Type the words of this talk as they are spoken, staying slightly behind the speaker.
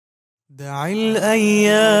دع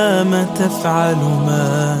الأيام تفعل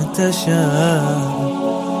ما تشاء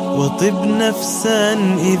وطب نفسا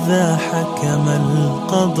إذا حكم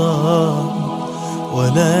القضاء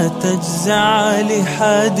ولا تجزع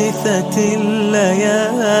لحادثة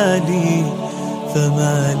الليالي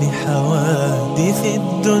فما لحوادث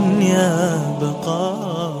الدنيا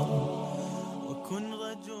بقاء وكن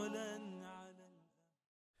رجلا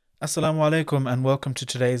Assalamu alaikum and welcome to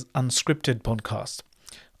today's unscripted podcast.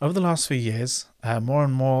 Over the last few years, more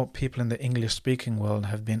and more people in the English-speaking world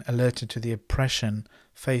have been alerted to the oppression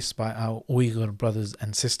faced by our Uyghur brothers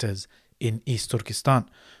and sisters in East Turkestan,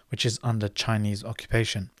 which is under Chinese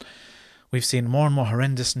occupation. We've seen more and more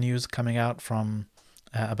horrendous news coming out from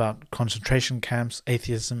about concentration camps,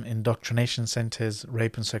 atheism, indoctrination centers,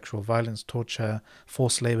 rape and sexual violence, torture,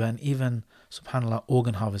 forced labor, and even, subhanAllah,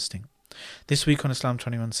 organ harvesting. This week on Islam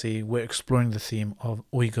 21C, we're exploring the theme of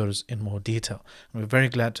Uyghurs in more detail. And we're very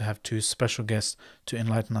glad to have two special guests to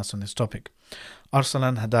enlighten us on this topic.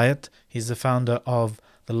 Arslan Hidayat, he's the founder of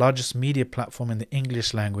the largest media platform in the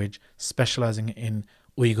English language, specializing in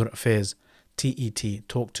Uyghur affairs, TET,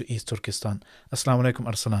 Talk to East Turkestan. Assalamu alaikum,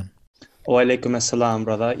 Arslan. Wa alaikum assalam,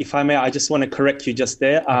 brother. If I may, I just want to correct you just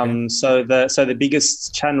there. Okay. So the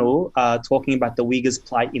biggest channel talking about the Uyghurs'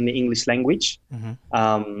 plight in the English language.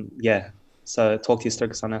 So Talk to East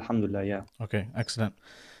Turkestan, alhamdulillah, yeah. Okay, excellent.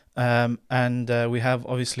 And we have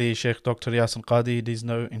obviously Shaykh Dr. Yasir Qadhi. There's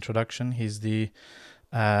no introduction. He's the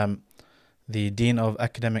Dean of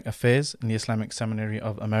Academic Affairs in the Islamic Seminary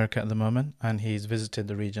of America at the moment, and he's visited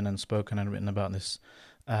the region and spoken and written about this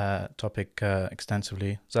topic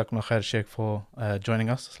extensively. Jazakumullah khair, Sheikh, for joining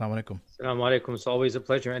us. Assalamu alaikum. Assalamu alaikum. It's always a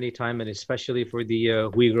pleasure anytime, and especially for the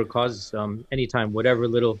Uyghur cause, anytime, whatever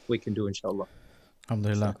little we can do, inshallah.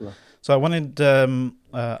 Alhamdulillah. So I wanted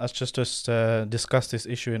us just to discuss this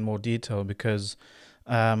issue in more detail because,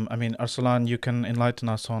 Arslan, you can enlighten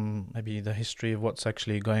us on maybe the history of what's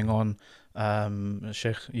actually going on.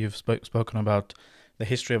 Sheikh, you've spoken about the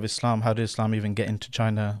history of Islam. How did Islam even get into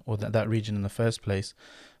China or that region in the first place?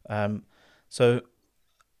 So,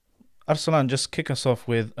 Arslan, just kick us off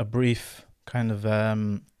with a brief kind of a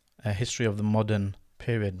history of the modern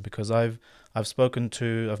period, because I've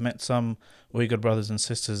met some Uyghur brothers and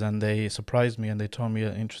sisters, and they surprised me, and they told me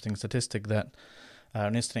an interesting statistic that,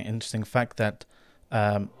 an interesting fact that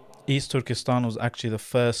East Turkestan was actually the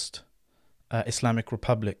first Islamic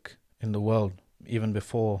republic in the world, even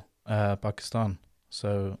before Pakistan.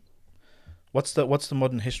 So, what's the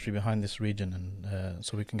modern history behind this region, and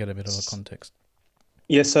so we can get a bit of a context.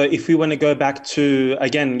 Yeah, so if we want to go back to,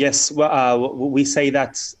 again, yes, we say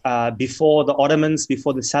that before the Ottomans,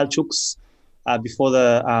 before the Seljuks, before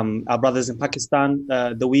our brothers in Pakistan,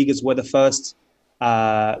 the Uyghurs were the first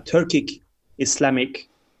Turkic Islamic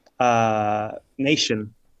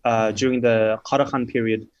nation during the Karahan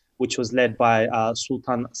period, which was led by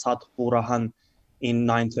Sultan Sa'd Burahan in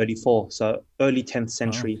 934, so early 10th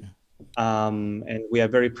century. Oh, okay. And we are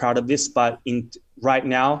very proud of this, but right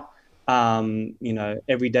now,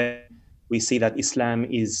 every day we see that Islam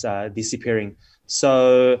is disappearing.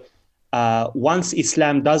 So once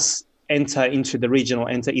Islam does enter into the region or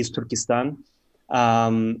enter East Turkestan,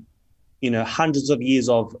 hundreds of years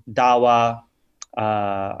of dawah,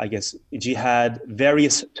 jihad,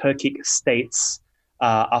 various Turkic states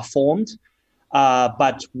are formed.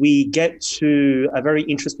 But we get to a very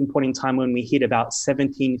interesting point in time when we hit about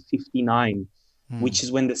 1759, which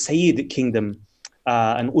is when the Sayyid kingdom,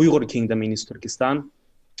 an Uyghur kingdom in East Turkestan,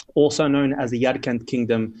 also known as the Yarkand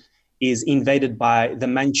kingdom, is invaded by the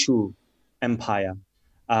Manchu Empire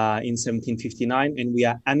in 1759, and we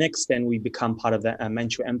are annexed and we become part of the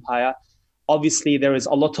Manchu Empire. Obviously, there is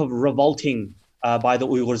a lot of revolting by the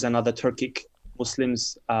Uyghurs and other Turkic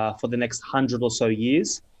Muslims for the next 100 or so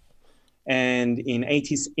years. And in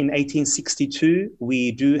 1862,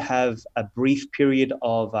 we do have a brief period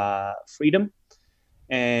of freedom,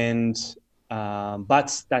 and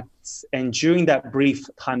during that brief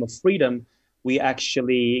time of freedom, we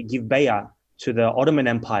actually give bay'ah to the Ottoman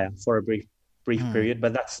Empire for a brief period,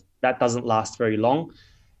 but that doesn't last very long.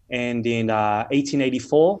 And in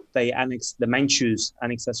 1884, they annexed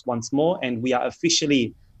us once more, and we are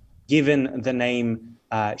officially given the name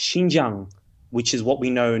Xinjiang, which is what we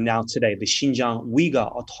know now today, the Xinjiang Uyghur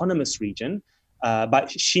Autonomous Region. But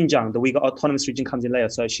Xinjiang, the Uyghur Autonomous Region, comes in later.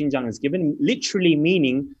 So Xinjiang is given, literally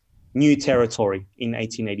meaning new territory, in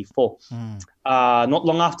 1884. Not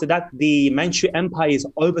long after that, the Manchu Empire is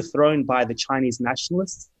overthrown by the Chinese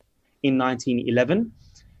nationalists in 1911.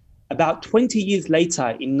 About 20 years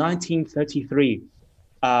later, in 1933,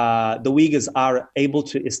 the Uyghurs are able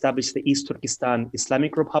to establish the East Turkestan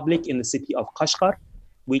Islamic Republic in the city of Kashgar.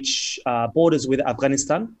 which borders with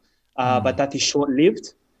Afghanistan, but that is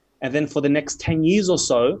short-lived. And then for the next 10 years or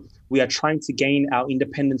so, we are trying to gain our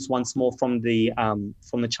independence once more from the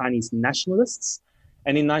Chinese nationalists.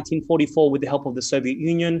 And in 1944, with the help of the Soviet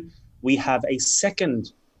Union, we have a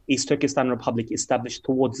second East Turkestan Republic established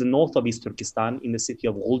towards the north of East Turkestan in the city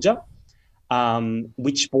of Gulja,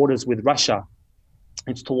 which borders with Russia.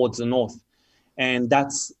 It's towards the north. And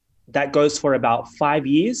that goes for about 5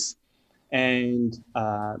 years. And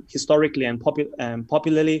historically and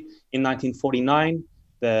popularly, in 1949,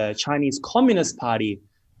 the Chinese Communist Party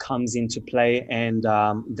comes into play, and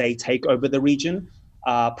they take over the region,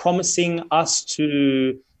 promising us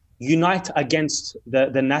to unite against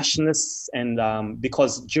the nationalists. And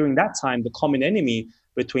because during that time, the common enemy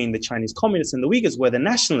between the Chinese communists and the Uyghurs were the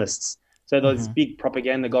nationalists. So there was big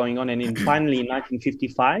propaganda going on. And finally, in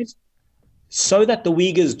 1955, so that the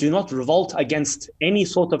Uyghurs do not revolt against any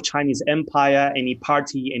sort of Chinese empire, any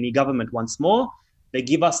party, any government once more, they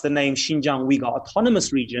give us the name Xinjiang Uyghur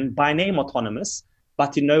Autonomous Region, by name autonomous,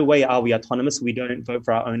 but in no way are we autonomous. We don't vote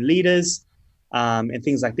for our own leaders, and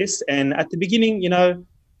things like this. And at the beginning,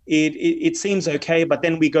 it seems okay, but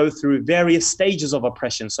then we go through various stages of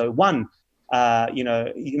oppression. So one,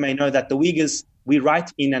 you may know that the Uyghurs, we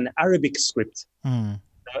write in an Arabic script.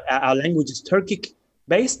 Our language is Turkic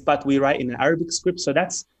based, but we write in an Arabic script. So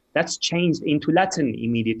that's changed into Latin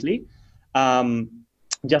immediately.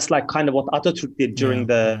 Just like kind of what Atatürk did during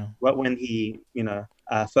when he,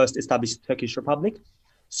 first established the Turkish Republic.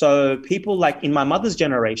 So people like in my mother's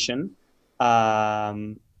generation,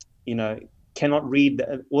 cannot read,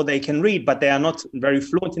 or they can read, but they are not very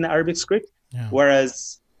fluent in the Arabic script. Yeah.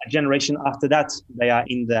 Whereas a generation after that, they are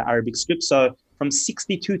in the Arabic script. So from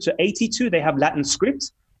 62 to 82, they have Latin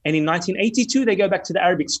script. And in 1982, they go back to the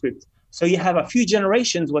Arabic script. So you have a few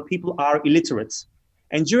generations where people are illiterate.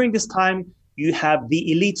 And during this time, you have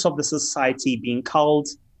the elites of the society being culled.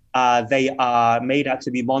 They are made out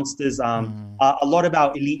to be monsters. A lot of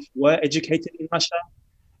our elites were educated in Russia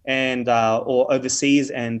and or overseas,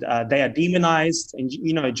 and they are demonized. And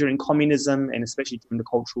during communism, and especially during the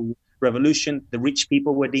Cultural Revolution, the rich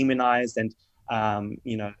people were demonized, and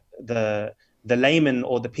the laymen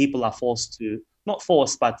or the people are forced to, not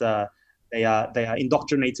forced, but they are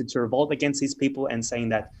indoctrinated to revolt against these people and saying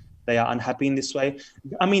that they are unhappy in this way.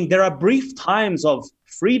 I mean, there are brief times of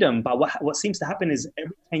freedom, but what seems to happen is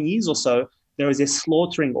every 10 years or so, there is a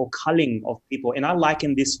slaughtering or culling of people. And I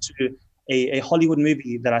liken this to a Hollywood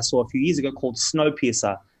movie that I saw a few years ago called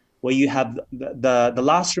Snowpiercer, where you have the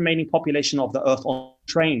last remaining population of the Earth on a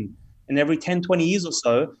train. And every 10, 20 years or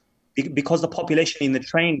so, because the population in the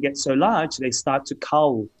train gets so large, they start to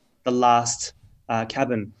cull the last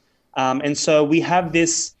cabin. And so we have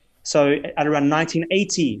this. So at around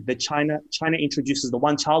 1980, China introduces the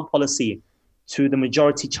one-child policy to the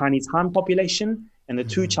majority Chinese Han population, and the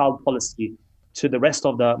two-child policy to the rest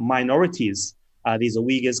of the minorities. These are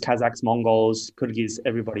Uyghurs, Kazakhs, Mongols, Kyrgyz,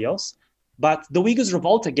 everybody else. But the Uyghurs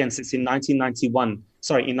revolt against this in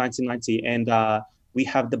 1990, and we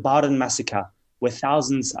have the Baran massacre, where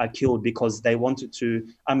thousands are killed because they wanted to,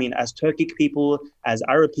 as Turkic people, as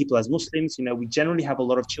Arab people, as Muslims, we generally have a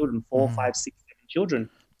lot of children, 4, 5, 6, 7 children.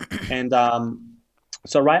 And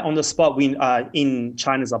so right on the spot, in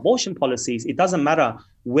China's abortion policies, it doesn't matter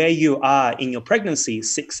where you are in your pregnancy,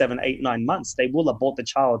 6, 7, 8, 9 months, they will abort the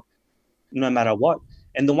child no matter what.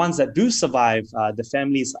 And the ones that do survive, the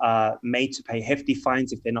families are made to pay hefty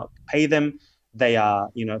fines. If they not pay them, they are,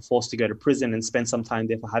 forced to go to prison and spend some time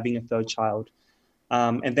there for having a third child.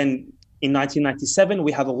 And then in 1997,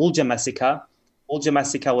 we have a Gulja massacre. Gulja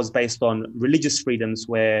massacre was based on religious freedoms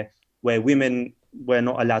where women were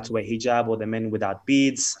not allowed to wear hijab, or the men without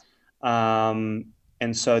beads. And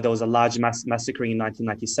so there was a large massacre in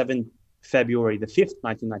 1997, February the 5th,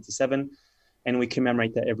 1997. And we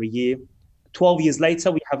commemorate that every year. 12 years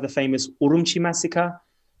later, we have the famous Urumqi massacre.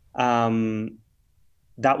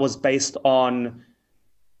 That was based on,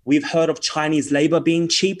 we've heard of Chinese labor being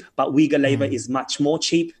cheap, but Uyghur labor is much more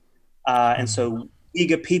cheap. And so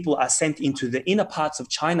Uyghur people are sent into the inner parts of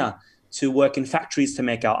China to work in factories to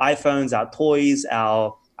make our iPhones, our toys,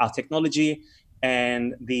 our technology.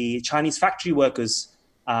 And the Chinese factory workers,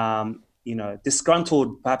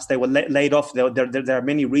 disgruntled, perhaps they were laid off. There are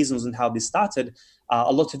many reasons on how this started.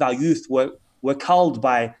 A lot of our youth were culled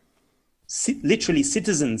by literally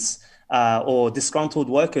citizens or disgruntled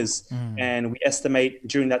workers. And we estimate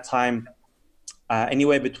during that time,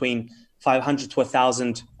 anywhere between 500 to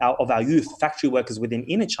 1,000 of our youth, factory workers within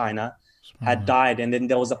inner China, had died. And then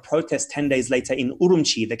there was a protest 10 days later in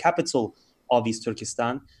Urumqi, the capital of East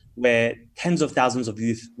Turkestan, where tens of thousands of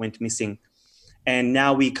youth went missing. And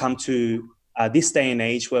now we come to this day and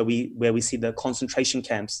age where we see the concentration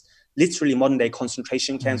camps, literally modern day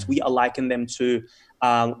concentration camps, we liken them to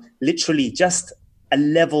literally just a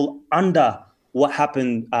level under what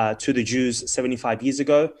happened to the Jews 75 years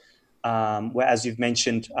ago, where, as you've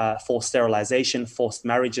mentioned, forced sterilization, forced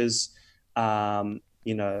marriages, banning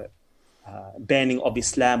of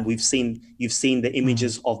Islam. You've seen the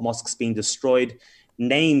images of mosques being destroyed,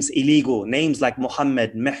 names illegal, names like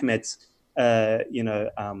Muhammad, Mehmet,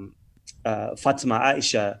 Fatima,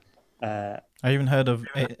 Aisha. I even heard of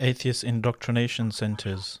atheist indoctrination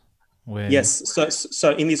centers. Yes,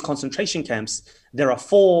 so in these concentration camps, there are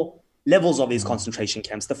 4 levels of these concentration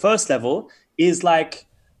camps. The first level is like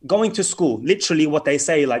going to school, literally what they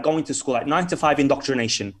say, like going to school, like 9 to 5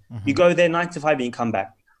 indoctrination. You go there 9 to 5 and you come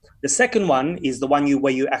back. The second one is the one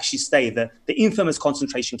where you actually stay, the infamous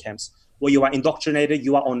concentration camps, where you are indoctrinated.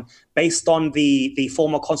 You are based on the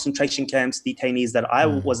former concentration camps detainees that I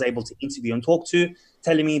was able to interview and talk to,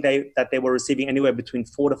 telling me that they were receiving anywhere between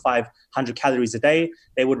 400 to 500 calories a day.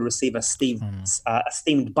 They would receive a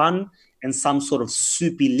steamed bun and some sort of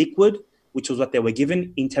soupy liquid, which was what they were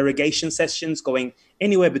given. Interrogation sessions going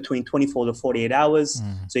anywhere between 24 to 48 hours.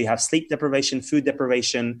 So you have sleep deprivation, food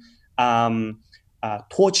deprivation,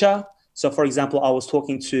 torture. So, for example, I was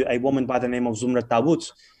talking to a woman by the name of Zumrat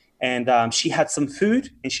Dawood, and she had some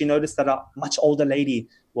food, and she noticed that a much older lady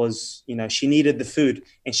was, she needed the food,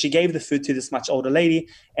 and she gave the food to this much older lady,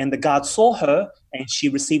 and the guard saw her, and she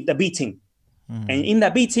received a beating. And in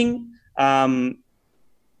that beating,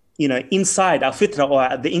 inside our fitrah,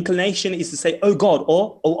 or the inclination is to say, "Oh God,"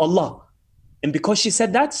 or "Oh Allah," and because she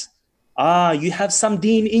said that, you have some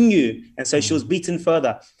deen in you, and so she was beaten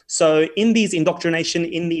further. So in these indoctrination,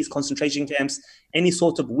 in these concentration camps, any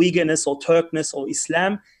sort of Uyghurness or Turkness or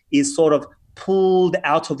Islam is sort of pulled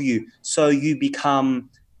out of you. So you become,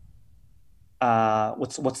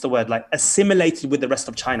 what's the word? Like assimilated with the rest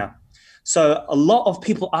of China. So a lot of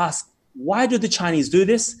people ask, why do the Chinese do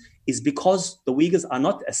this? Is because the Uyghurs are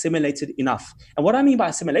not assimilated enough. And what I mean by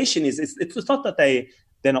assimilation is it's not that they're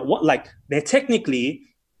not, like they're technically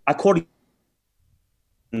according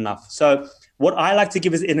enough. So what I like to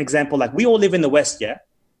give is an example, like we all live in the West, yeah?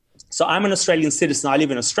 So I'm an Australian citizen, I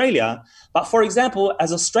live in Australia. But for example,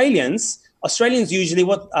 as Australians usually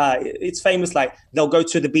it's famous, like they'll go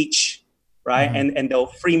to the beach, right? And they'll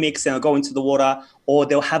free mix and they'll go into the water, or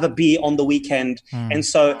they'll have a beer on the weekend. And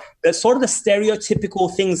so the sort of the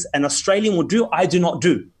stereotypical things an Australian would do, I do not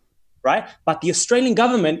do, right? But the Australian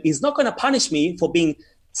government is not going to punish me for being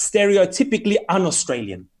stereotypically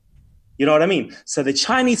un-Australian. You know what I mean? So the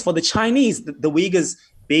Chinese, the Uyghurs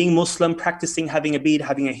being Muslim, practicing having a bead,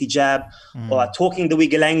 having a hijab, or talking the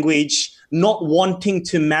Uyghur language, not wanting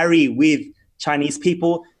to marry with Chinese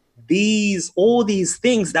people, all these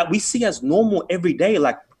things that we see as normal every day,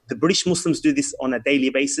 like the British Muslims do this on a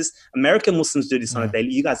daily basis, American Muslims do this on a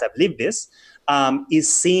daily, you guys have lived this,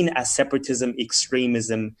 is seen as separatism,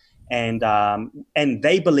 extremism, and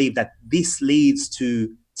they believe that this leads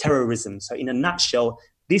to terrorism. So in a nutshell,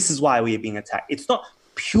 this is why we are being attacked. It's not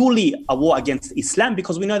purely a war against Islam,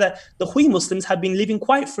 because we know that the Hui Muslims have been living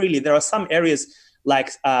quite freely. There are some areas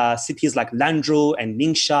like cities like Lanzhou and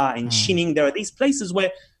Ningxia and Xining. There are these places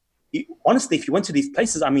where, honestly, if you went to these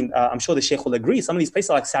places, I mean, I'm sure the Sheikh will agree, some of these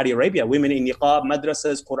places are like Saudi Arabia, women in niqab,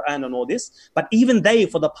 madrasas, Quran and all this. But even they,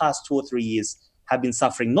 for the past 2 or 3 years, have been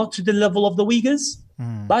suffering, not to the level of the Uyghurs,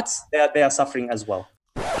 but they are suffering as well.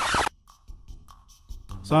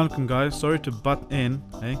 Assalamu alaikum guys, sorry to butt in,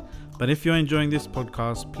 but if you're enjoying this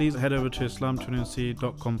podcast, please head over to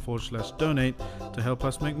islam21c.com/donate to help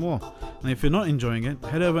us make more. And if you're not enjoying it,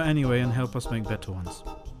 head over anyway and help us make better ones.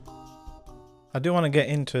 I do want to get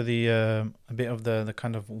into a bit of the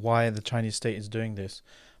kind of why the Chinese state is doing this.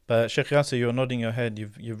 But Sheikh Yasir, you're nodding your head.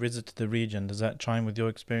 You've visited the region. Does that chime with your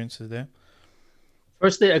experiences there?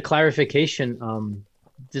 Firstly, a clarification.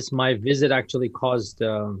 My visit actually caused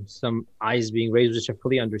some eyes being raised, which I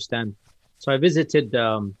fully understand. So I visited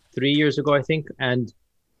 3 years ago, I think, and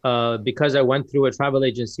because I went through a travel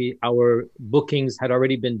agency, our bookings had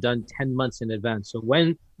already been done 10 months in advance. So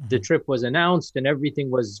when the trip was announced and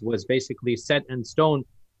everything was basically set in stone,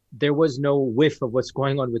 there was no whiff of what's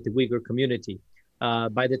going on with the Uyghur community.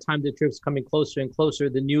 By the time the trip's coming closer and closer,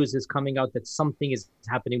 the news is coming out that something is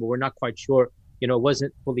happening, but we're not quite sure. It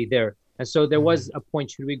wasn't fully there. And so there was a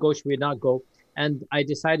point, should we go, should we not go? And I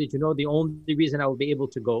decided, the only reason I will be able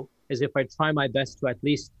to go is if I try my best to at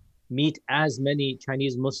least meet as many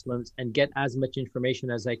Chinese Muslims and get as much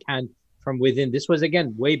information as I can from within. This was,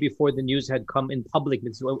 again, way before the news had come in public.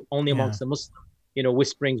 It's only amongst the Muslims,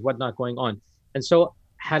 whisperings, whatnot going on. And so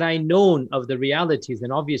had I known of the realities,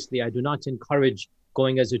 then obviously I do not encourage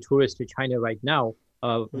going as a tourist to China right now,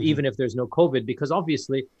 even if there's no COVID, because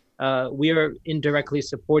obviously we are indirectly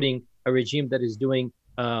supporting a regime that is doing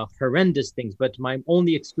horrendous things. But my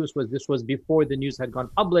only excuse was this was before the news had gone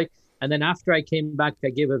public. And then after I came back, I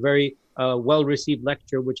gave a very well-received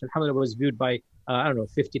lecture, which alhamdulillah was viewed by,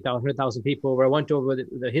 50,000, 100,000 people, where I went over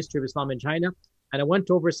the history of Islam in China. And I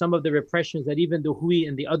went over some of the repressions that even the Hui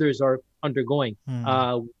and the others are undergoing.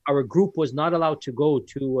 Our group was not allowed to go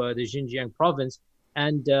to the Xinjiang province.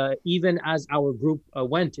 And even as our group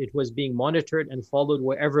went, it was being monitored and followed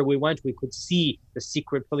wherever we went. We could see the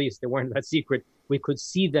secret police. They weren't that secret. We could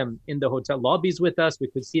see them in the hotel lobbies with us. We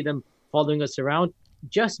could see them following us around,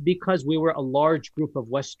 just because we were a large group of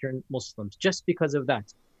Western Muslims, just because of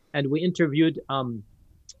that. And we interviewed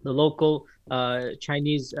the local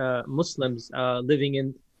Chinese Muslims living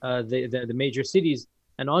in the major cities.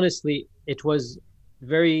 And honestly, it was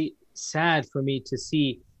very sad for me to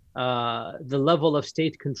see the level of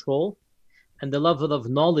state control and the level of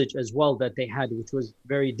knowledge as well that they had, which was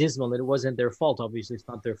very dismal. It wasn't their fault. Obviously, it's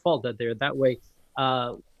not their fault that they're that way.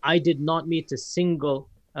 I did not meet a single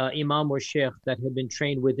imam or sheikh that had been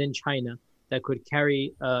trained within China that could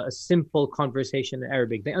carry a simple conversation in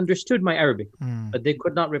Arabic. They understood my Arabic, but they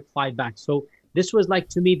could not reply back. So this was like,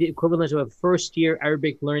 to me, the equivalent of a first-year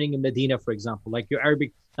Arabic learning in Medina, for example, like your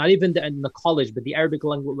Arabic, not even in the college, but the Arabic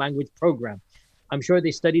language program. I'm sure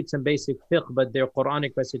they studied some basic fiqh, but their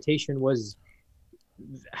Quranic recitation was,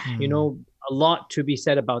 a lot to be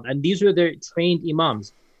said about. And these were their trained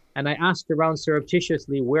imams. And I asked around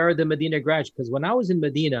surreptitiously, where are the Medina grads? Because when I was in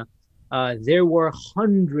Medina, there were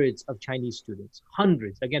hundreds of Chinese students,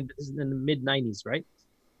 hundreds. Again, this is in the mid-90s, right?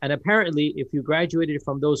 And apparently, if you graduated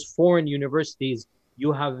from those foreign universities,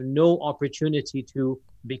 you have no opportunity to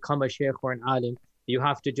become a sheikh or an alim. You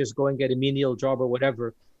have to just go and get a menial job or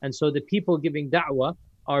whatever. And so the people giving da'wah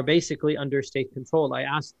are basically under state control. I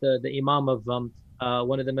asked the imam of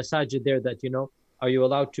one of the masajid there that, are you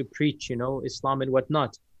allowed to preach, Islam and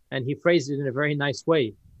whatnot? And he phrased it in a very nice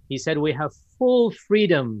way. He said, we have full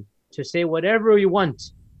freedom to say whatever we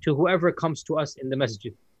want to whoever comes to us in the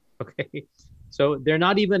masjid. Okay. So they're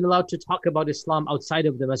not even allowed to talk about Islam outside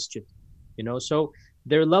of the masjid, so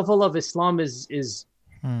their level of Islam is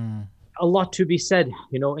a lot to be said,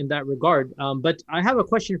 in that regard. But I have a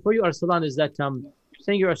question for you, Arslan, is that you're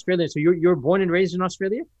saying you're Australian. So you're born and raised in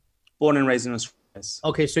Australia? Born and raised in Australia.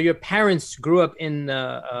 Okay. So your parents grew up in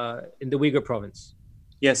the Uyghur province.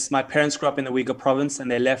 Yes, my parents grew up in the Uyghur province and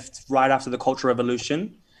they left right after the Cultural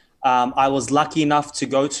Revolution. I was lucky enough to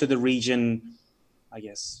go to the region, I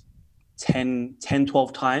guess,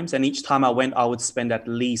 12 times. And each time I went, I would spend at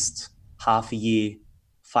least half a year,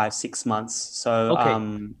 5-6 months. So,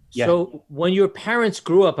 okay. So when your parents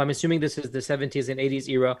grew up, I'm assuming this is the 70s and 80s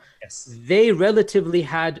era, yes, they relatively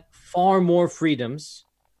had far more freedoms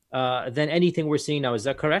than anything we're seeing now. Is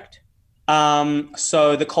that correct?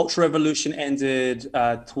 So the Cultural Revolution ended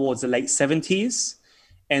towards the late 70s.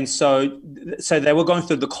 And so they were going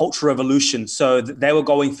through the Cultural Revolution. So they were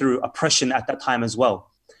going through oppression at that time as well.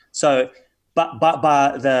 So, but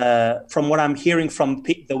from what I'm hearing from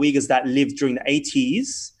the Uyghurs that lived during the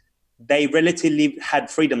 80s, they relatively had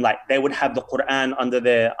freedom. Like they would have the Quran under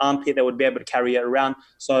their armpit. They would be able to carry it around.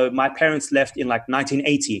 So my parents left in like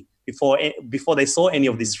 1980 before they saw any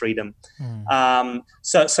of this freedom.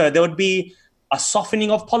 So there would be a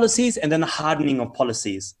softening of policies and then a hardening of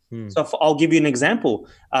policies. So I'll give you an example.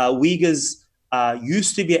 Uyghurs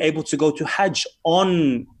used to be able to go to Hajj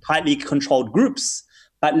on tightly controlled groups.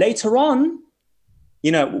 But later on,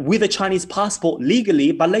 with a Chinese passport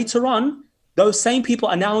legally, but later on, those same people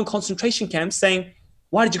are now in concentration camps saying,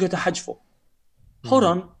 why did you go to Hajj for? Hold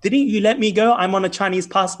on, didn't you let me go? I'm on a Chinese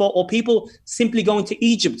passport. Or people simply going to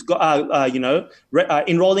Egypt,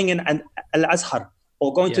 enrolling in Al-Azhar,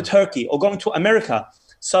 or going to Turkey, or going to America.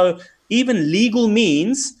 So even legal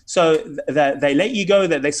means, so they let you go,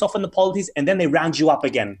 that they soften the policies, and then they round you up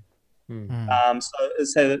again.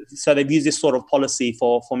 So they've used this sort of policy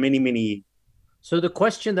for many, many years. So the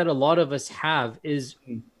question that a lot of us have is,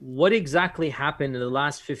 what exactly happened in the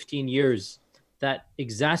last 15 years that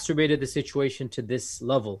exacerbated the situation to this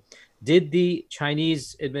level? Did the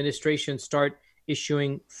Chinese administration start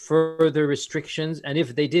issuing further restrictions? And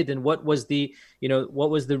if they did, then what was the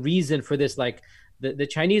reason for this? Like the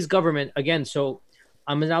Chinese government, again, so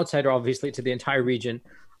I'm an outsider, obviously, to the entire region.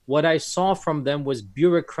 What I saw from them was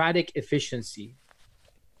bureaucratic efficiency,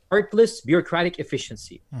 heartless bureaucratic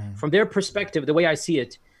efficiency. From their perspective, the way I see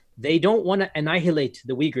it, they don't want to annihilate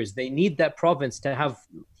the Uyghurs. They need that province to have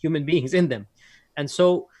human beings in them. And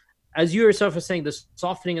so, as you yourself are saying, the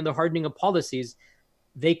softening and the hardening of policies,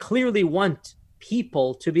 they clearly want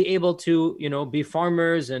people to be able to, you know, be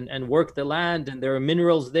farmers and work the land, and there are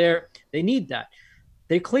minerals there. They need that.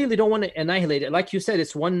 They clearly don't want to annihilate it. Like you said,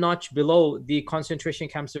 it's one notch below the concentration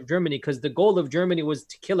camps of Germany, because the goal of Germany was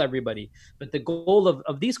to kill everybody. But the goal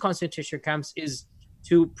of these concentration camps is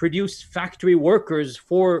to produce factory workers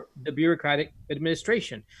for the bureaucratic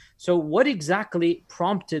administration. So what exactly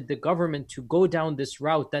prompted the government to go down this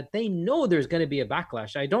route that they know there's going to be a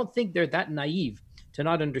backlash? I don't think they're that naive to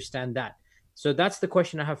not understand that. So that's the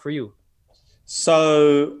question I have for you.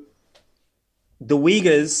 So the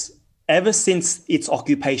Uyghurs, ever since its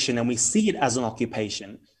occupation, and we see it as an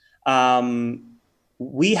occupation,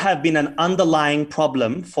 we have been an underlying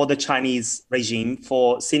problem for the Chinese regime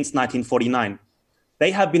since 1949.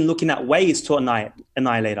 They have been looking at ways to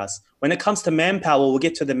annihilate us. When it comes to manpower, we'll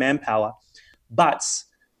get to the manpower. But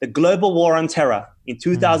the global war on terror in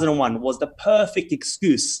 2001 was the perfect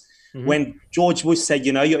excuse. When George Bush said,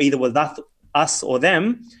 you know, you're either with us or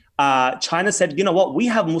them, China said, you know what, we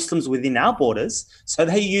have Muslims within our borders. So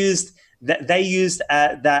they used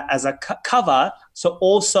that as a cover to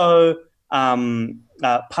also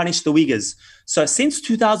punish the Uyghurs. So since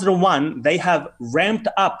 2001, they have ramped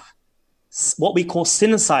up what we call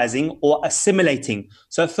synicizing or assimilating.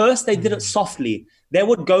 So first they did it softly. They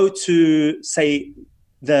would go to, say,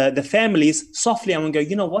 the families softly and would go,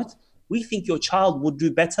 you know what? We think your child would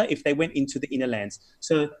do better if they went into the inner lands.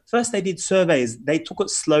 So first they did surveys. They took it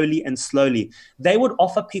slowly and slowly. They would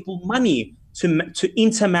offer people money to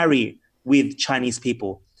intermarry with Chinese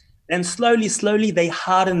people. And slowly, they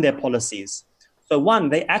hardened their policies. So one,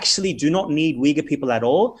 they actually do not need Uyghur people at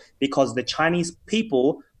all, because the Chinese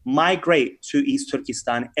people migrate to East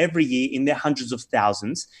Turkestan every year in their hundreds of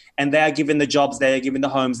thousands, and they are given the jobs, they are given the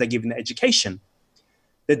homes, they're given the education.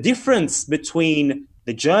 The difference between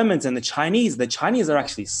the Germans and the Chinese are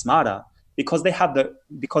actually smarter, because they have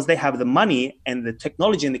the money and the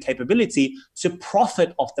technology and the capability to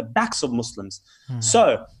profit off the backs of Muslims.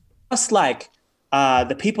 So just like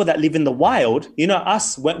the people that live in the wild, you know,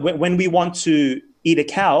 us, when we want to eat a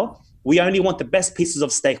cow, we only want the best pieces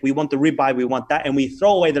of steak. We want the ribeye, we want that, and we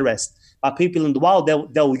throw away the rest. But people in the wild,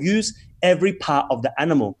 they'll use every part of the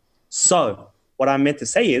animal. So what I meant to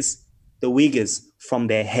say is the Uyghurs, from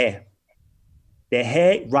their hair. Their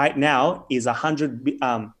hair right now is 100,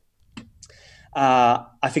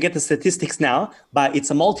 I forget the statistics now, but it's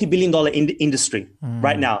a multi-billion-dollar industry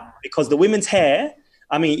right now, because the women's hair,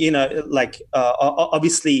 I mean, you know, like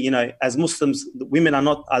obviously, you know, as Muslims, women are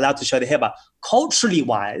not allowed to show their hair, but culturally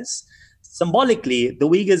wise, symbolically, the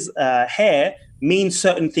Uyghurs' hair means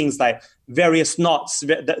certain things, like various knots.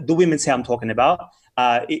 The women's hair I'm talking about,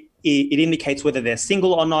 it indicates whether they're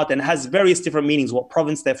single or not, and has various different meanings, what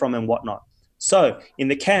province they're from and whatnot. So in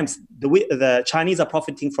the camps, the Chinese are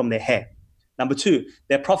profiting from their hair. Number two,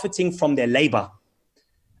 they're profiting from their labor.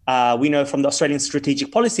 We know from the Australian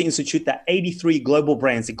Strategic Policy Institute that 83 global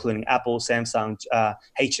brands, including Apple, Samsung,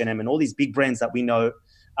 H&M, and all these big brands that we know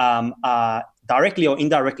are directly or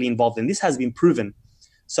indirectly involved. And this has been proven.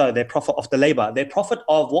 So they profit off the labor. They profit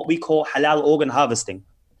of what we call halal organ harvesting.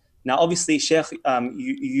 Now, obviously, Sheikh,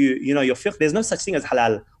 you know your fiqh, there's no such thing as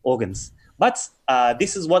halal organs. But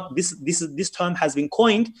this term has been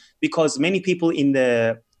coined because many people in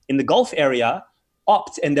the Gulf area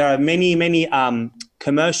opt, and there are many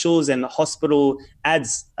commercials and hospital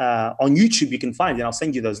ads on YouTube you can find, and I'll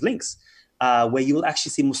send you those links, where you will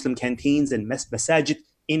actually see Muslim canteens and masajid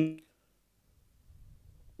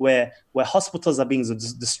where hospitals are being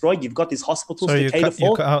destroyed. You've got these hospitals to cater for.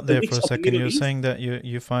 You cut out there for a second. You're saying that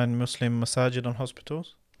you find Muslim masajid on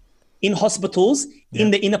hospitals? In hospitals, in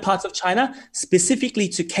the inner parts of China, specifically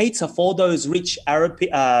to cater for those rich Arab,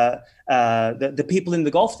 the people in the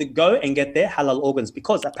Gulf that go and get their halal organs.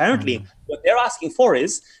 Because apparently what they're asking for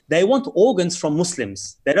is they want organs from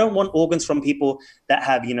Muslims. They don't want organs from people that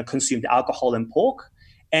have, you know, consumed alcohol and pork.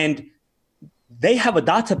 And they have a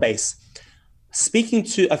database. Speaking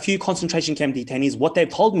to a few concentration camp detainees, what they've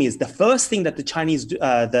told me is the first thing that the Chinese,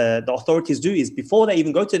 the authorities do is before they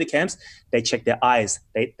even go to the camps, they check their eyes.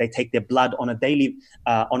 They take their blood on a daily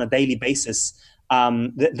basis.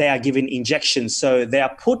 They are given injections. So they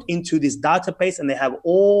are put into this database, and they have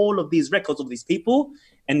all of these records of these people,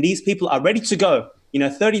 and these people are ready to go. You know,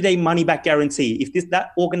 30-day money-back guarantee. If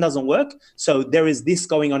that organ doesn't work, so there is this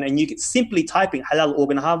going on, and you can simply type in halal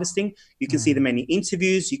organ harvesting. You can see the many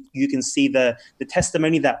interviews. You can see the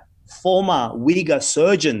testimony that former Uyghur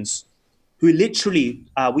surgeons, who literally,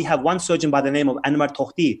 we have one surgeon by the name of Anwar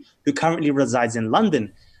Tohti, who currently resides in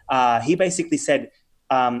London. He basically said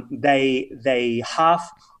they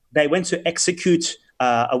went to execute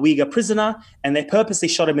a Uyghur prisoner, and they purposely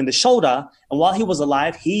shot him in the shoulder. And while he was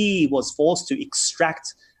alive, he was forced to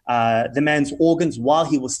extract the man's organs while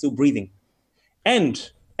he was still breathing.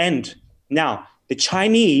 And now the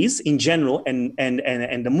Chinese in general and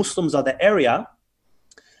the Muslims of the area,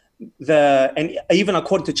 and even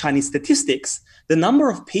according to Chinese statistics, the number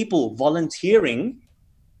of people volunteering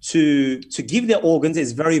to give their organs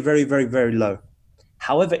is very, very, very, very low.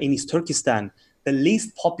 However, in East Turkestan, the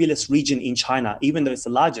least populous region in China, even though it's the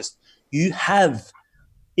largest, you have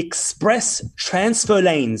express transfer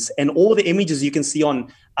lanes, and all the images you can see on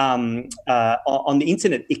the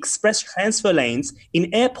internet, express transfer lanes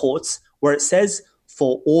in airports where it says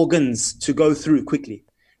for organs to go through quickly.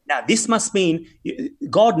 Now, this must mean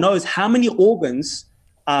God knows how many organs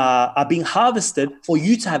are being harvested for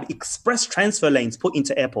you to have express transfer lanes put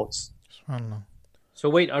into airports. So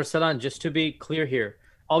wait, Arslan, just to be clear here,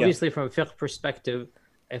 obviously from a fiqh perspective,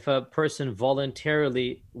 if a person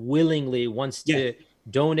voluntarily, willingly wants to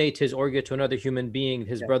donate his organ to another human being,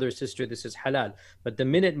 his brother or sister, this is halal. But the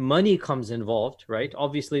minute money comes involved, right,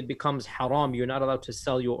 obviously it becomes haram. You're not allowed to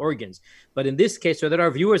sell your organs. But in this case, so that our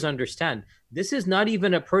viewers understand, this is not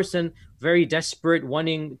even a person very desperate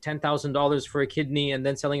wanting $10,000 for a kidney and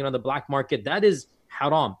then selling it on the black market. That is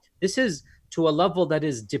haram. This is to a level that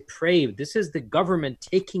is depraved. This is the government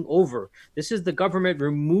taking over. This is the government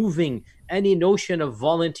removing any notion of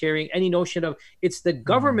volunteering, any notion of, it's the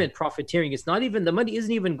government profiteering. It's not even, the money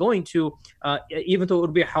isn't even going to, even though it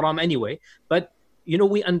would be haram anyway. But, you know,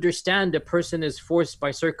 we understand a person is forced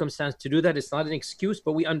by circumstance to do that. It's not an excuse,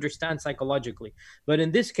 but we understand psychologically. But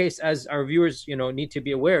in this case, as our viewers, you know, need to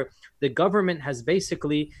be aware, the government has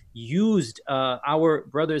basically used our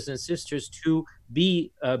brothers and sisters to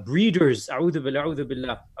be breeders, a'udhu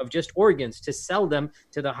billah, of just organs, to sell them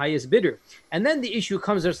to the highest bidder. And then the issue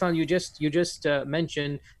comes, Arslan, you just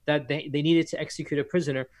mentioned that they needed to execute a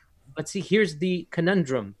prisoner. But see, here's the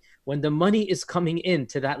conundrum. When the money is coming in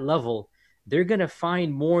to that level, they're going to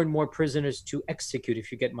find more and more prisoners to execute,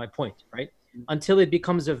 if you get my point, right? Until it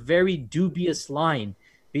becomes a very dubious line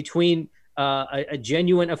between a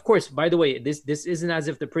genuine, of course, by the way, this isn't as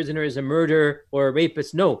if the prisoner is a murderer or a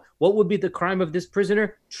rapist. No. What would be the crime of this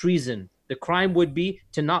prisoner? Treason. The crime would be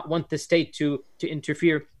to not want the state to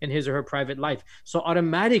interfere in his or her private life. So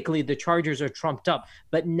automatically the charges are trumped up.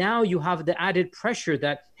 But now you have the added pressure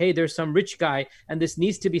that, hey, there's some rich guy, and this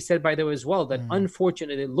needs to be said by the way as well, that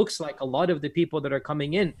unfortunately it looks like a lot of the people that are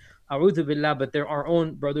coming in, a'udhu billah, but they're our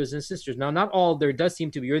own brothers and sisters. Now, not all, there does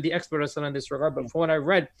seem to be, you're the expert in this regard, but from what I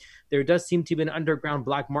read, there does seem to be an underground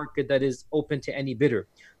black market that is open to any bidder.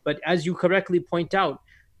 But as you correctly point out,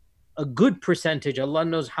 a good percentage, Allah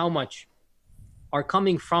knows how much, are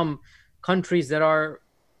coming from countries that are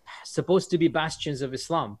supposed to be bastions of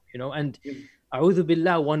Islam, you know, and a'udhu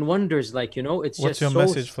billah, one wonders, like, you know, it's what's just your so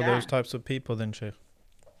message for sad. those types of people then, Shaykh?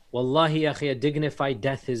 Wallahi, akhi, a dignified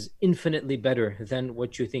death is infinitely better than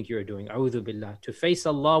what you think you're doing. A'udhu billah. To face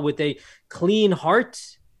Allah with a clean heart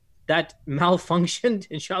that malfunctioned,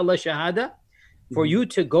 inshallah, shahada, for you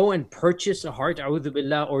to go and purchase a heart, a'udhu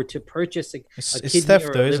billah, or to purchase a kidney. It's theft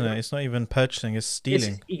though, isn't it? It's not even purchasing, it's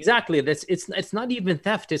stealing. Exactly. It's not even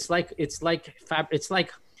theft. It's like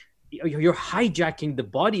you're hijacking the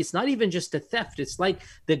body. It's not even just a theft. It's like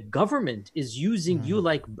the government is using you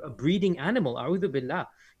like a breeding animal. A'udhu billah.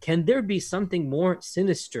 Can there be something more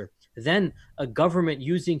sinister than a government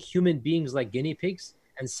using human beings like guinea pigs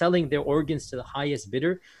and selling their organs to the highest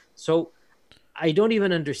bidder? So I don't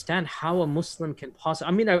even understand how a Muslim can possibly,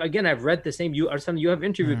 I mean, again, I've read the same, you have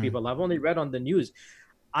interviewed people, I've only read on the news.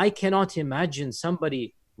 I cannot imagine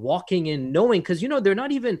somebody walking in knowing, because, you know,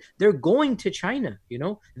 they're going to China, you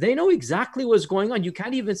know, they know exactly what's going on. You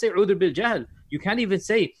can't even say Udur bil Jahl. You can't even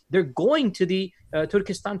say they're going to the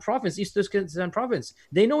Turkestan province, East Turkestan province.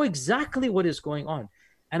 They know exactly what is going on.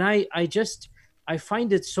 And I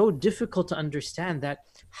find it so difficult to understand that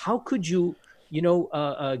how could you, you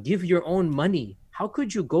know, give your own money? How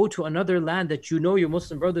could you go to another land that you know your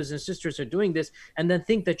Muslim brothers and sisters are doing this and then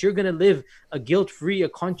think that you're going to live a guilt-free, a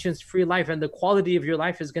conscience-free life and the quality of your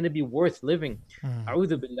life is going to be worth living?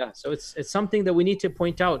 A'udhu billah. So it's something that we need to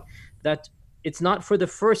point out, that it's not for the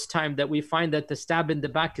first time that we find that the stab in the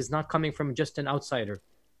back is not coming from just an outsider.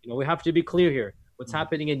 You know, we have to be clear here. What's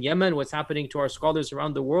happening in Yemen, what's happening to our scholars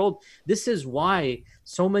around the world. This is why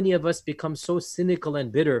so many of us become so cynical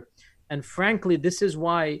and bitter. And frankly, this is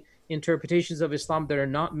why interpretations of Islam that are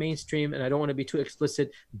not mainstream, and I don't want to be too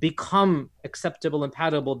explicit, become acceptable and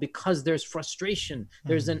palatable, because there's frustration.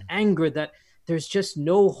 There's an anger that there's just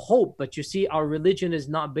no hope. But you see, our religion is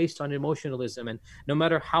not based on emotionalism, and no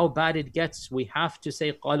matter how bad it gets, we have to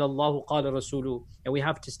say قال الله قال رسوله, and we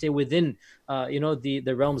have to stay within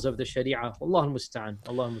the realms of the Sharia. Allah musta'an.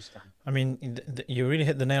 Allah musta'an. I mean, you really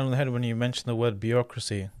hit the nail on the head when you mentioned the word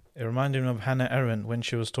bureaucracy. It reminded me of Hannah Arendt when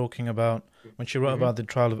she was talking about, when she wrote about the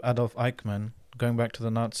trial of Adolf Eichmann, going back to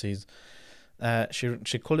the Nazis.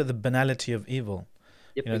 She called it the banality of evil.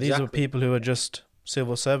 Yep, you know, these are people who are just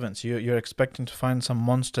civil servants. You're expecting to find some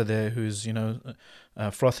monster there who's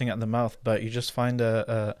frothing at the mouth, but you just find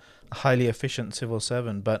a highly efficient civil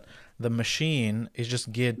servant. But the machine is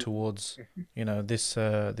just geared towards this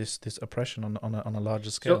oppression on a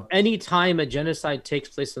larger scale. So anytime a genocide takes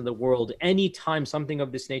place in the world, anytime something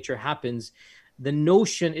of this nature happens, the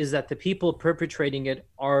notion is that the people perpetrating it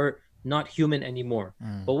are not human anymore.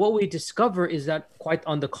 But what we discover is that quite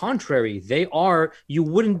on the contrary, you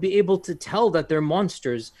wouldn't be able to tell that they're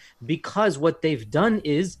monsters, because what they've done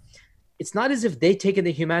is, it's not as if they've taken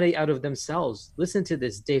the humanity out of themselves. Listen to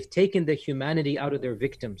this. They've taken the humanity out of their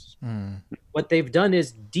victims. What they've done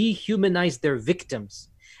is dehumanize their victims.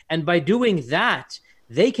 And by doing that,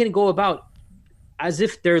 they can go about as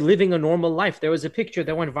if they're living a normal life. There was a picture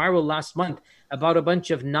that went viral last month about a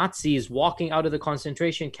bunch of Nazis walking out of the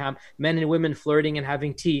concentration camp, men and women flirting and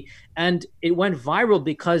having tea. And it went viral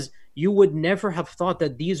because you would never have thought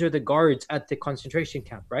that these are the guards at the concentration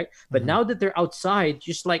camp, right? But now that they're outside,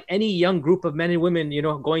 just like any young group of men and women,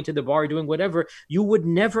 going to the bar, doing whatever, you would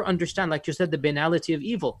never understand, like you said, the banality of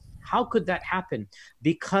evil. How could that happen?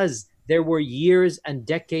 Because there were years and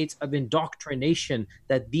decades of indoctrination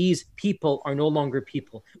that these people are no longer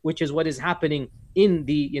people, which is what is happening in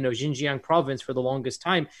the Xinjiang province for the longest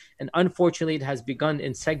time. And unfortunately, it has begun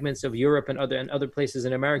in segments of Europe and other places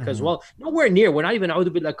in America as well. Nowhere near, we're not even out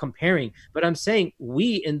of it, like comparing, but I'm saying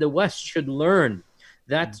we in the West should learn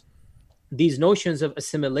that these notions of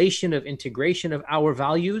assimilation, of integration of our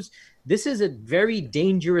values, this is a very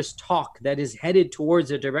dangerous talk that is headed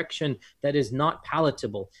towards a direction that is not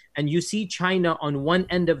palatable. And you see China on one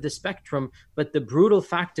end of the spectrum, but the brutal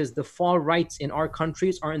fact is the far rights in our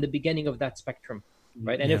countries are in the beginning of that spectrum,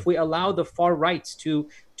 right? And if we allow the far rights to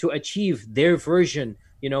achieve their version,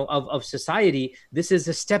 of society, this is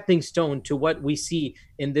a stepping stone to what we see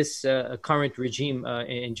in this current regime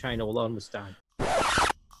in China. Allah musta'an.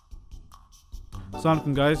 Assalamu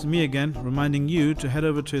alaikum guys, me again, reminding you to head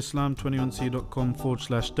over to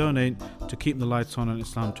islam21c.com/donate to keep the lights on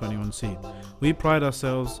Islam 21c. We pride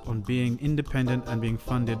ourselves on being independent and being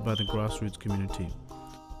funded by the grassroots community.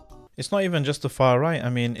 It's not even just the far right. I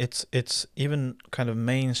mean, it's even kind of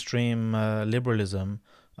mainstream liberalism.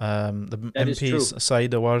 The MP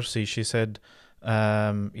Saida Warsi, she said,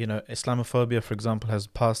 Islamophobia, for example, has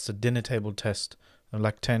passed the dinner table test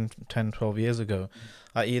like 12 years ago.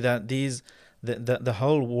 I.e. that the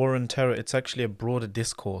whole war on terror, it's actually a broader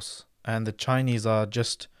discourse, and the Chinese are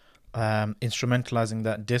just instrumentalizing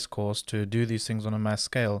that discourse to do these things on a mass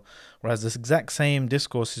scale, whereas this exact same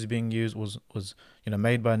discourse is being used was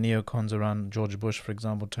made by neocons around George Bush, for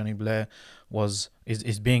example. Tony Blair is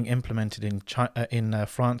being implemented in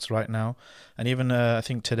France right now, and even I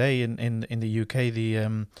think today in the UK,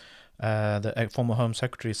 the former Home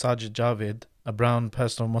Secretary Sajid Javid, a brown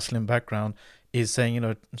person of Muslim background, is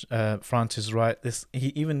saying, France is right.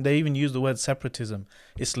 They even use the word separatism,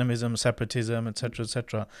 Islamism, separatism, etc.,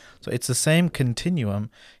 etc. So it's the same continuum.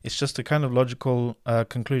 It's just a kind of logical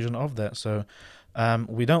conclusion of that. So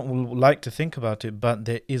we don't like to think about it, but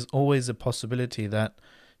there is always a possibility that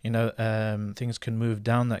things can move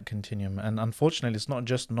down that continuum. And unfortunately, it's not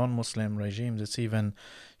just non-Muslim regimes. It's even,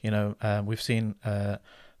 we've seen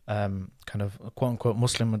kind of quote-unquote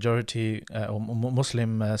Muslim majority or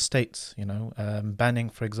Muslim states, banning,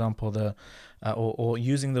 for example, or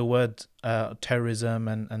using the word terrorism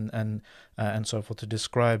and so forth to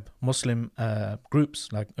describe Muslim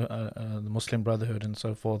groups like the Muslim Brotherhood and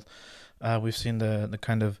so forth. We've seen the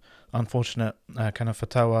kind of unfortunate kind of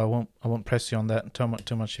fatwa. I won't press you on that too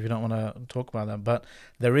much if you don't want to talk about that. But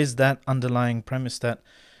there is that underlying premise that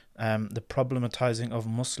the problematizing of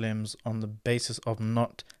Muslims on the basis of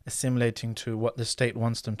not assimilating to what the state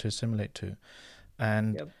wants them to assimilate to.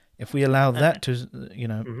 And if we allow that to,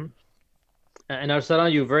 And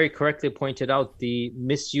Arslan, you very correctly pointed out the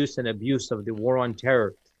misuse and abuse of the war on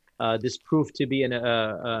terror. This proved to be an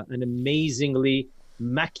amazingly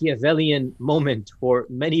Machiavellian moment for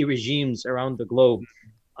many regimes around the globe.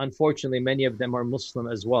 Unfortunately, many of them are Muslim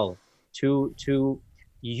as well. To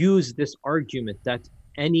use this argument that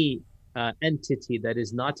any entity that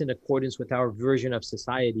is not in accordance with our version of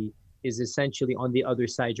society is essentially on the other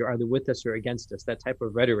side. You're either with us or against us, that type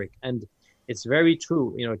of rhetoric. And It's very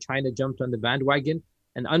true. China jumped on the bandwagon,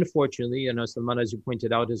 and unfortunately, Salman, as you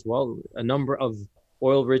pointed out as well, a number of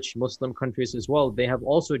oil-rich Muslim countries as well, they have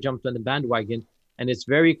also jumped on the bandwagon. And it's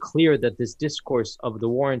very clear that this discourse of the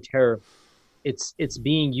war on terror, it's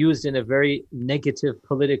being used in a very negative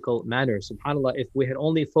political manner. SubhanAllah, if we had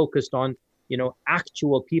only focused on,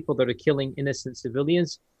 actual people that are killing innocent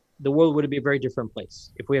civilians, the world would be a very different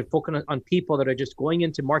place. If we had focused on people that are just going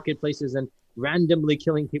into marketplaces and randomly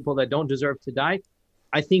killing people that don't deserve to die,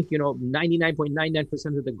 I think,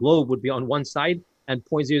 99.99% of the globe would be on one side and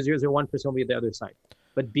 0.0001% would be the other side.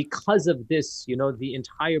 But because of this, the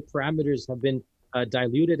entire parameters have been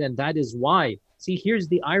diluted. And that is why, see, here's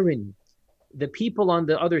the irony. The people on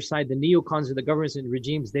the other side, the neocons or the governments and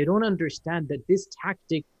regimes, they don't understand that this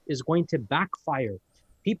tactic is going to backfire.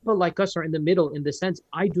 People like us are in the middle, in the sense,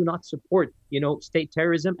 I do not support, state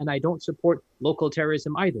terrorism, and I don't support local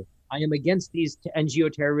terrorism either. I am against these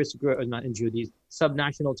NGO terrorist groups, not NGO, these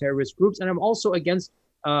subnational terrorist groups. And I'm also against,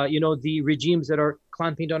 the regimes that are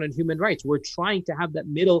clamping down on human rights. We're trying to have that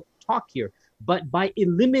middle talk here. But by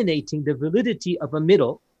eliminating the validity of a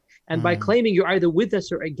middle, and by claiming you're either with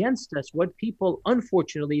us or against us, what people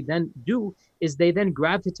unfortunately then do is they then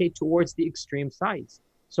gravitate towards the extreme sides.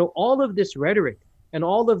 So all of this rhetoric and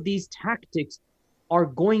all of these tactics are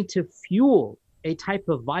going to fuel a type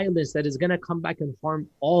of violence that is going to come back and harm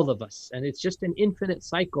all of us. And it's just an infinite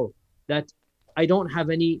cycle that I don't have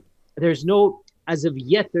as of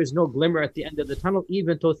yet, there's no glimmer at the end of the tunnel,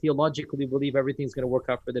 even though theologically we believe everything's going to work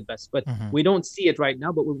out for the best. But we don't see it right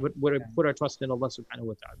now, but we would put our trust in Allah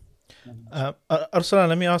subhanahu wa ta'ala. Arslan,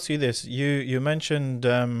 let me ask you this. You mentioned,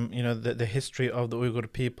 the history of the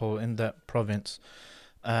Uyghur people in that province,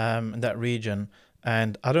 in that region.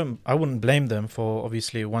 And I wouldn't blame them for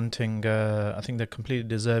obviously wanting, I think they completely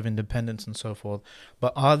deserve independence and so forth.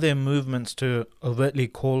 But are there movements to overtly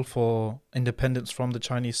call for independence from the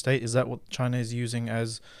Chinese state? Is that what China is using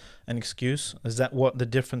as an excuse? Is that what the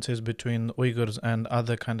difference is between the Uyghurs and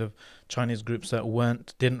other kind of Chinese groups that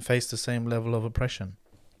didn't face the same level of oppression?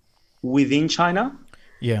 Within China?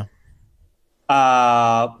 Yeah.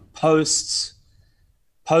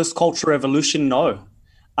 Post-Cultural Revolution, no.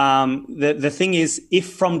 The thing is,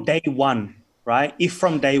 if from day one,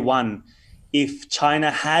 if China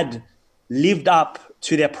had lived up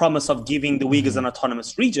to their promise of giving the Uyghurs an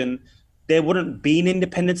autonomous region, there wouldn't be an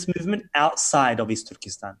independence movement outside of East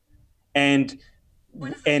Turkestan. And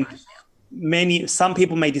some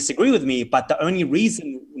people may disagree with me, but the only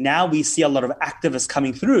reason now we see a lot of activists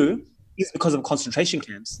coming through is because of concentration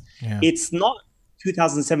camps. Yeah. It's not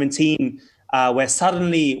 2017 where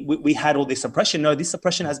suddenly we had all this oppression. No, this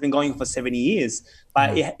oppression has been going for 70 years.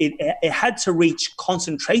 But it had to reach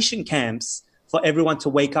concentration camps for everyone to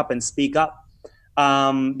wake up and speak up.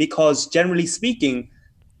 Because generally speaking,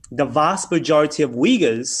 the vast majority of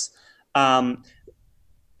Uyghurs,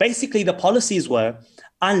 basically the policies were,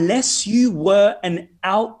 unless you were an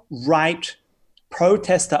outright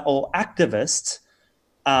protester or activist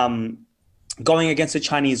going against the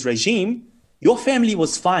Chinese regime, your family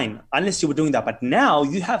was fine unless you were doing that. But now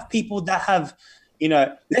you have people that have,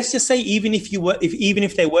 let's just say even if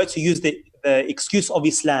they were to use the excuse of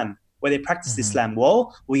Islam, where they practice Islam,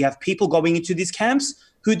 well, we have people going into these camps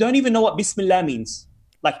who don't even know what Bismillah means,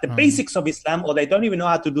 like the basics of Islam, or they don't even know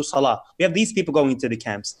how to do Salah. We have these people going into the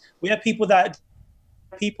camps. We have people that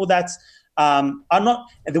are not.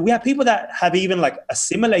 We have people that have even like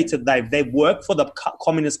assimilated. They work for the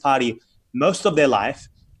Communist Party most of their life,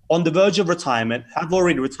 on the verge of retirement, have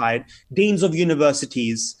already retired, deans of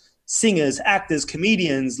universities, singers, actors,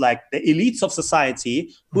 comedians, like the elites of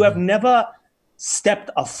society who have never stepped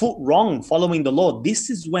a foot wrong following the law. This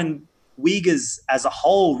is when Uyghurs as a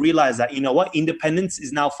whole realize that, independence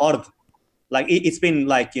is now fard. Like it's been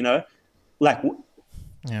like, even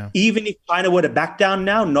if China were to back down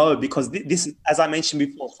now, no, because this, as I mentioned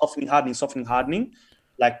before, softening, hardening,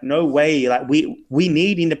 like no way, like we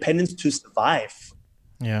need independence to survive.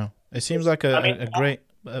 Yeah, it seems like a great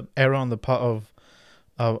error on the part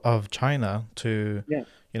of China to,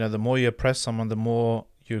 the more you oppress someone, the more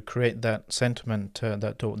you create that sentiment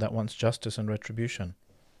that wants justice and retribution.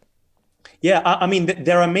 Yeah,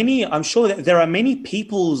 I'm sure that there are many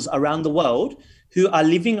peoples around the world who are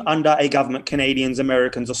living under a government, Canadians,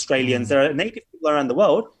 Americans, Australians, there are native people around the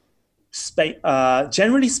world.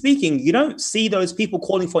 Generally speaking, you don't see those people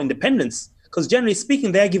calling for independence because generally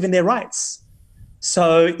speaking, they're given their rights.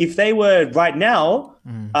 So if they were right now,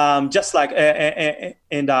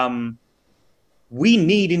 we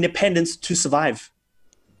need independence to survive.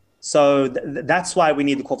 So that's why we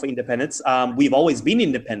need to call for independence. We've always been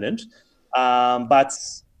independent, but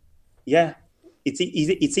yeah,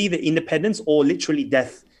 it's either independence or literally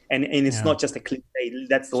death. And it's not just a cliche.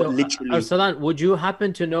 That's what literally. Arslan, would you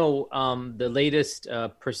happen to know the latest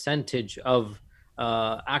percentage of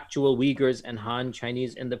actual Uyghurs and Han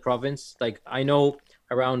Chinese in the province? Like, I know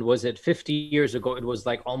around, was it 50 years ago, it was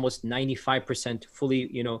like almost 95%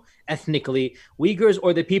 fully, ethnically Uyghurs,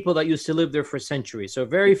 or the people that used to live there for centuries. So a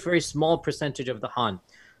very, very small percentage of the Han.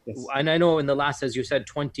 Yes. And I know in the last, as you said,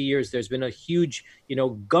 20 years, there's been a huge,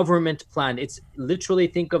 government plan. It's literally,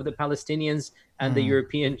 think of the Palestinians and the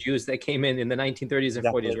European Jews that came in the 1930s and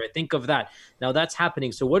 40s, right? Think of that. Now that's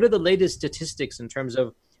happening. So what are the latest statistics in terms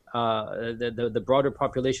of the broader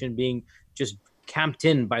population being just camped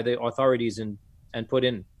in by the authorities and put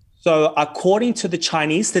in? So according to the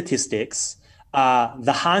Chinese statistics,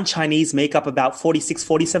 the Han Chinese make up about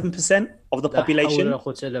 47% of the population.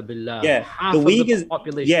 Yeah, the Uyghurs.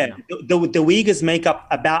 The Uyghurs make up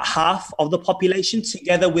about half of the population,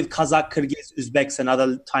 together with Kazakh, Kyrgyz, Uzbeks, and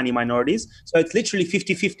other tiny minorities. So it's literally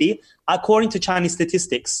 50-50. According to Chinese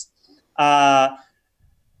statistics,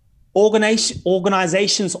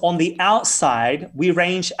 organizations on the outside, we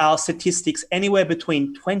range our statistics anywhere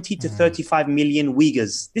between 20 to 35 million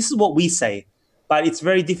Uyghurs. This is what we say. But it's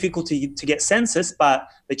very difficult to get census. But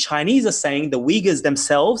the Chinese are saying the Uyghurs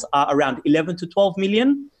themselves are around 11 to 12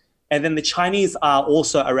 million. And then the Chinese are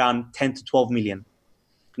also around 10 to 12 million.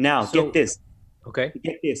 Now, get this. Okay.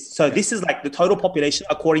 Get this. So this is like the total population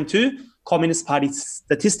according to Communist Party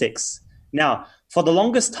statistics. Now, for the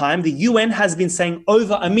longest time, the UN has been saying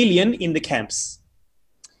over 1 million in the camps.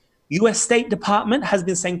 US State Department has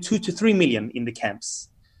been saying 2 to 3 million in the camps.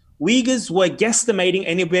 Uyghurs were guesstimating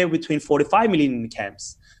anywhere between 45 million in the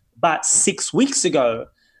camps. But 6 weeks ago,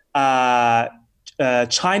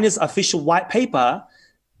 China's official white paper,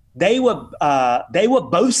 they were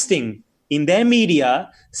boasting in their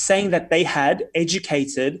media, saying that they had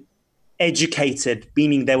educated,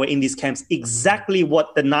 meaning they were in these camps, exactly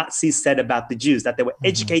what the Nazis said about the Jews, that they were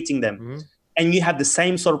educating them. And you have the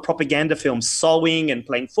same sort of propaganda films, sewing and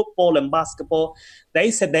playing football and basketball.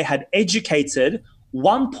 They said they had educated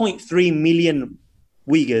 1.3 million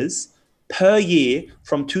Uyghurs per year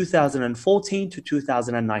from 2014 to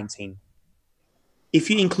 2019. If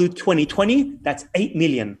you include 2020, that's 8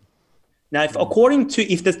 million. Now, if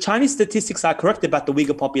the Chinese statistics are correct about the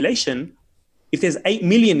Uyghur population, if there's 8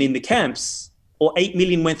 million in the camps, or 8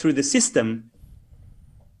 million went through the system,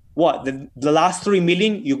 what, the last 3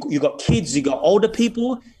 million, you got kids, you got older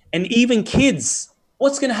people, and even kids.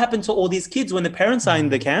 What's going to happen to all these kids when the parents are in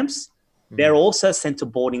the camps? They're also sent to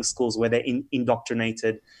boarding schools where they're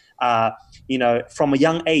indoctrinated, from a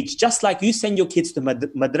young age. Just like you send your kids to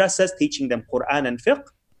madrasas, teaching them Quran and fiqh.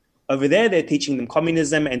 Over there, they're teaching them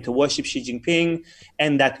communism and to worship Xi Jinping,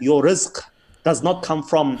 and that your rizq does not come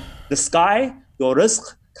from the sky. Your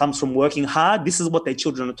rizq comes from working hard. This is what their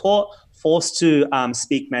children are taught, forced to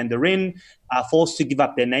speak Mandarin, forced to give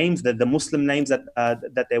up their names, the Muslim names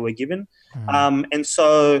that they were given. And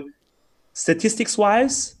so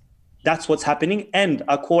statistics-wise, that's what's happening. And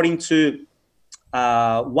according to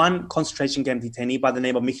one concentration camp detainee by the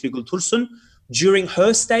name of Mihrigul Tursun, during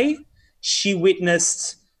her stay, she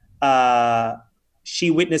witnessed in a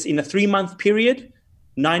 3-month period,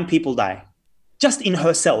 9 people die, just in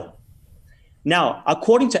her cell. Now,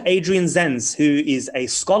 according to Adrian Zenz, who is a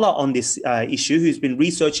scholar on this issue, who's been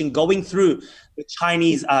researching, going through the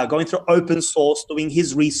Chinese, going through open source, doing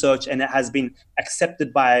his research, and it has been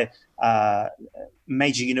accepted by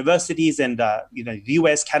major universities and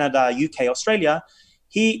US, Canada, UK, Australia,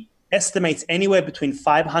 he estimates anywhere between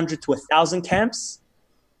 500 to 1,000 camps.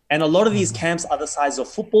 And a lot of these camps are the size of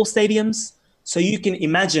football stadiums. So you can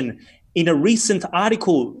imagine, in a recent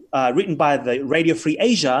article written by the Radio Free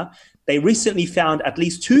Asia, they recently found at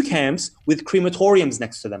least 2 camps with crematoriums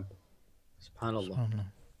next to them. SubhanAllah.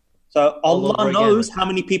 So Allah knows how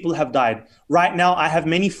many people have died. Right now, I have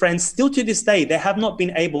many friends, still to this day, they have not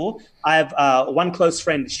been able. I have one close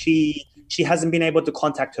friend, she hasn't been able to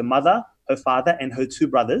contact her mother, her father, and her 2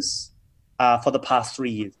 brothers for the past 3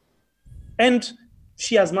 years. And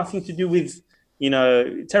she has nothing to do with,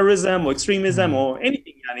 terrorism or extremism or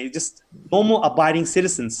anything. Just normal abiding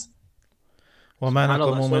citizens. Exactly.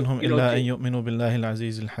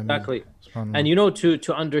 And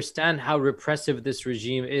to understand how repressive this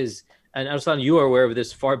regime is, and Arslan, you are aware of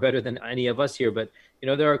this far better than any of us here, but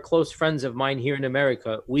there are close friends of mine here in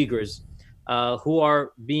America, Uyghurs, who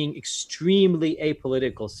are being extremely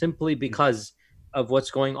apolitical simply because of what's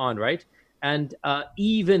going on, right? And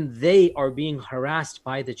even they are being harassed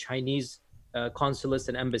by the Chinese consulates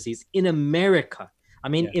and embassies in America. I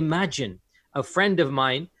mean, imagine a friend of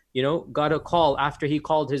mine, got a call after he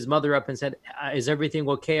called his mother up and said, is everything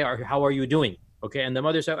okay? Or how are you doing? Okay, and the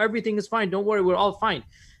mother said, everything is fine, don't worry, we're all fine.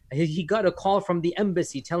 He got a call from the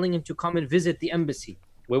embassy telling him to come and visit the embassy.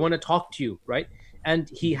 We want to talk to you, right? And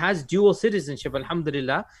he has dual citizenship,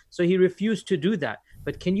 alhamdulillah, so he refused to do that.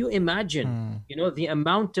 But can you imagine, the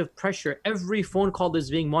amount of pressure? Every phone call is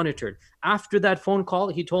being monitored. After that phone call,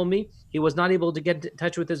 he told me he was not able to get in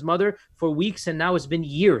touch with his mother for weeks, and now it's been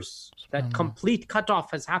years. That complete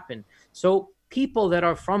cutoff has happened. So people that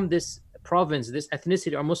are from this province, this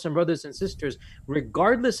ethnicity, our Muslim brothers and sisters,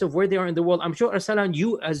 regardless of where they are in the world, I'm sure, Arsalan,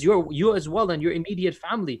 you as well, and your immediate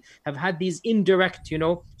family have had these indirect,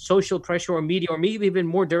 social pressure or media, or maybe even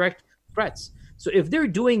more direct threats. So if they're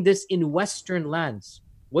doing this in Western lands,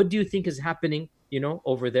 what do you think is happening,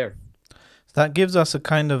 over there? That gives us a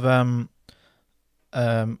kind of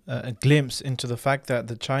a glimpse into the fact that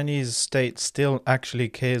the Chinese state still actually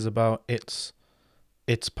cares about its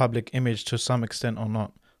public image to some extent or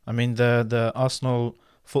not. I mean, the Arsenal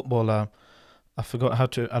footballer, I don't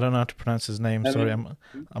know how to pronounce his name. Sorry, I'm not.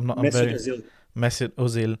 Mesut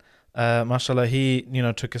Ozil. Mashallah, he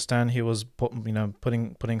took a stand. He was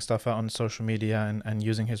putting stuff out on social media and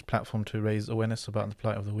using his platform to raise awareness about the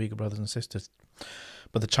plight of the Uyghur brothers and sisters.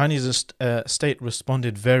 But the Chinese state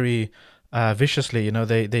responded very viciously.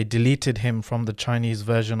 They deleted him from the Chinese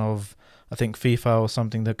version of, I think, FIFA or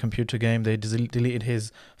something, the computer game. They deleted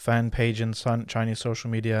his fan page in Chinese social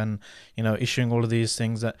media, and issuing all of these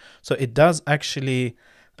things. So it does actually,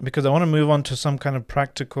 because I want to move on to some kind of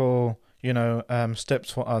practical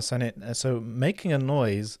steps for us, and so making a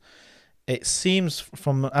noise, it seems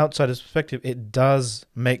from an outsider's perspective, it does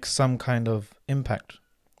make some kind of impact.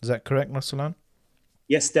 Is that correct, Nasheed?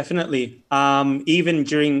 Yes, definitely. Even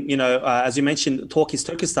during, as you mentioned, East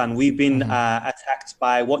Turkestan, we've been attacked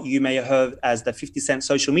by what you may have heard as the 50 Cent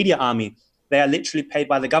social media army. They are literally paid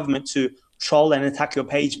by the government to troll and attack your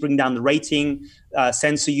page, bring down the rating,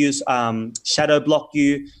 censor you, shadow block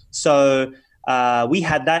you. So we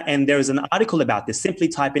had that, and there is an article about this. Simply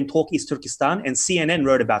type in East Turkestan, and CNN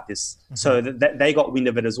wrote about this. So they got wind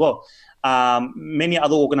of it as well. Many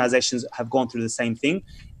other organizations have gone through the same thing.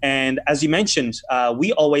 And as you mentioned,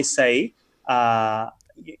 we always say, we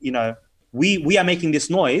are making this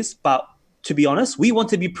noise, but to be honest, we want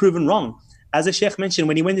to be proven wrong. As the Sheikh mentioned,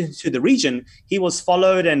 when he went into the region, he was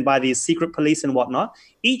followed and by the secret police and whatnot.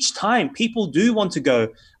 Each time people do want to go,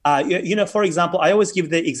 for example, I always give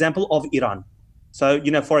the example of Iran. So,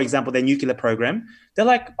 for example, their nuclear program, they're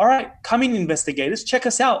like, all right, come in, investigators, check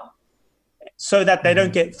us out, so that they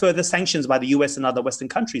don't get further sanctions by the US and other Western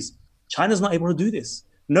countries. China's not able to do this.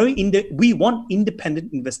 We want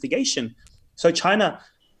independent investigation. So China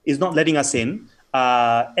is not letting us in.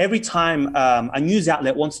 Every time a news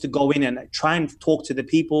outlet wants to go in and try and talk to the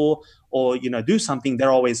people or, do something,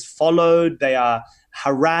 they're always followed, they are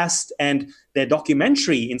harassed, and their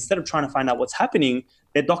documentary, instead of trying to find out what's happening,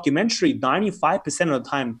 their documentary 95% of the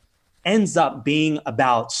time ends up being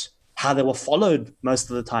about how they were followed most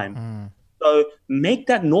of the time. So make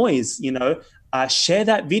that noise, share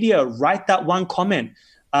that video, write that one comment.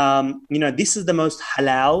 This is the most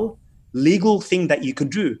halal, legal thing that you could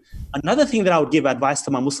do. Another thing that I would give advice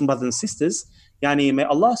to my Muslim brothers and sisters, may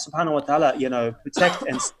Allah subhanahu wa ta'ala, protect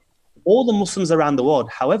and all the Muslims around the world.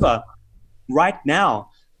 However, right now,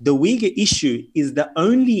 the Uyghur issue is the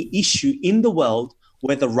only issue in the world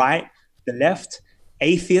where the right, the left,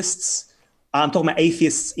 atheists, I'm talking about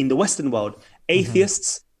atheists in the Western world,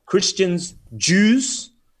 atheists, Christians, Jews,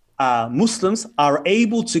 Muslims are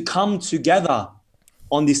able to come together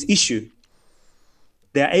on this issue.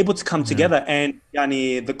 They're able to come together, and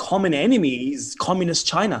the common enemy is communist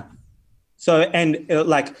China. So, and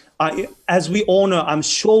as we all know, I'm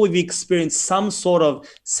sure we've experienced some sort of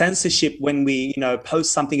censorship when we,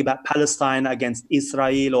 post something about Palestine against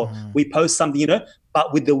Israel, or we post something,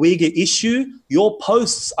 but with the Uyghur issue, your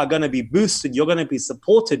posts are going to be boosted. You're going to be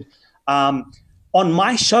supported. On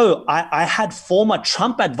my show, I had former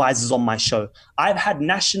Trump advisors on my show. I've had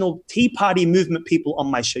National Tea Party movement people on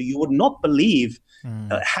my show. You would not believe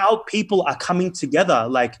how people are coming together.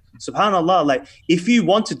 Like, subhanAllah, like if you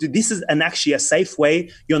want to do, this is actually a safe way.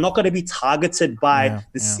 You're not going to be targeted by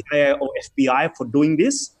the CIA or FBI for doing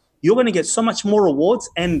this. You're going to get so much more rewards.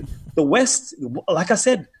 And the West, like I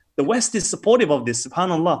said, the West is supportive of this,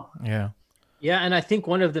 subhanAllah. Yeah, and I think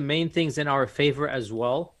one of the main things in our favor as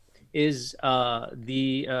well is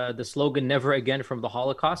the slogan "Never Again" from the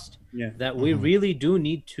Holocaust. That we really do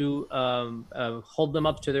need to hold them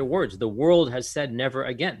up to their words. The world has said "never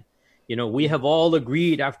again." We have all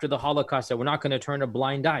agreed after the Holocaust that we're not going to turn a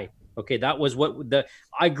blind eye. Okay, that was what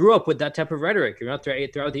I grew up with, that type of rhetoric, throughout the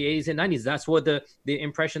 80s and 90s. That's what the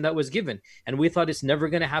impression that was given. And we thought it's never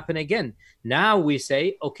going to happen again. Now we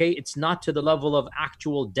say, okay, it's not to the level of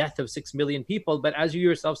actual death of 6 million people, but as you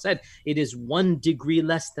yourself said, it is 1 degree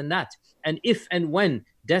less than that. And if and when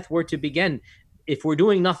death were to begin, if we're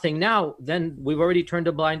doing nothing now, then we've already turned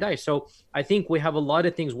a blind eye. So I think we have a lot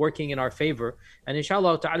of things working in our favor. And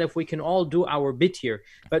inshallah ta'ala, if we can all do our bit here.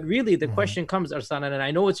 But really, the question comes, Arslan, and I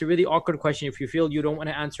know it's a really awkward question if you feel you don't want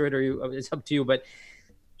to answer it, or it's up to you, but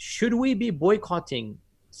should we be boycotting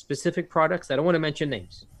specific products? I don't want to mention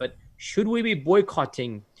names, but should we be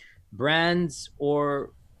boycotting brands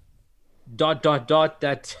or ...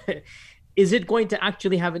 that is it going to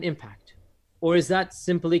actually have an impact? Or is that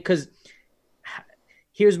simply because...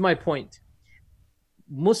 Here's my point.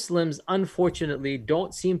 Muslims, unfortunately,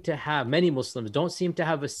 many Muslims don't seem to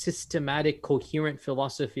have a systematic, coherent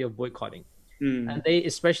philosophy of boycotting. And they,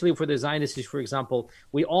 especially for the Zionists, for example,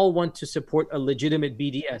 we all want to support a legitimate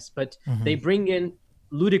BDS, but they bring in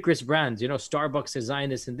ludicrous brands, Starbucks is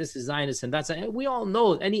Zionist and this is Zionist and that's, we all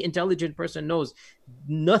know, any intelligent person knows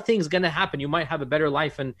nothing's going to happen. You might have a better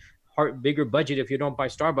life and bigger budget if you don't buy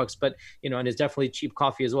Starbucks, but and it's definitely cheap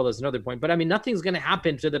coffee as well, as another point. But I mean, nothing's going to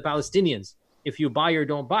happen to the Palestinians if you buy or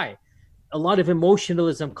don't buy. A lot of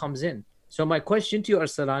emotionalism comes in. So my question to you,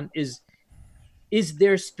 Arslan, is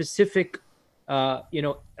there specific are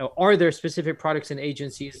there specific products and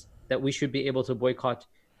agencies that we should be able to boycott?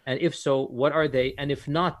 And if so, what are they? And if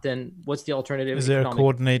not, then what's the alternative? Is there a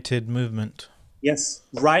coordinated movement? Yes.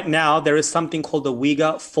 Right now, there is something called the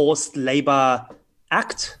Uyghur Forced Labor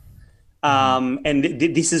Act. And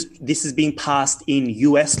this is being passed in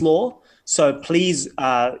US law. So please,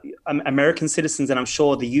 American citizens, and I'm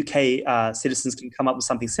sure the UK citizens can come up with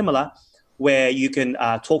something similar, where you can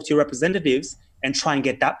talk to your representatives and try and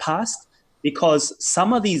get that passed. Because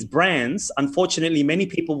some of these brands, unfortunately, many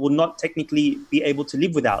people will not technically be able to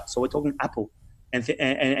live without. So we're talking Apple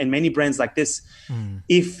and many brands like this.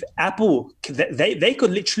 If Apple, they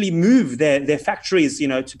could literally move their factories, to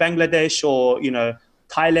Bangladesh or,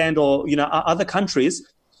 Thailand or other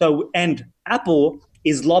countries. So, and Apple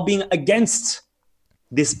is lobbying against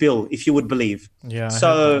this bill, if you would believe. Yeah.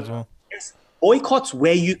 So yes, boycotts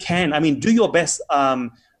where you can. I mean, do your best. We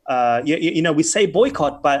say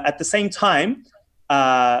boycott, but at the same time,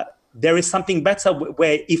 there is something better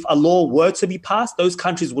where if a law were to be passed, those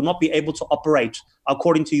countries would not be able to operate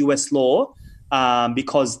according to US law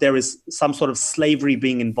because there is some sort of slavery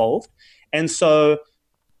being involved. And so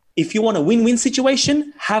if you want a win-win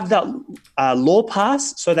situation, have that law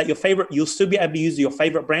passed so that you'll still be able to use your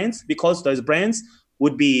favorite brands, because those brands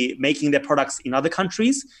would be making their products in other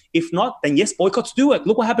countries. If not, then yes, boycotts do work.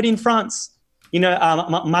 Look what happened in France.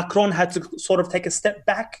 Macron had to sort of take a step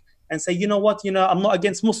back and say, I'm not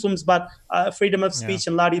against Muslims, but freedom of speech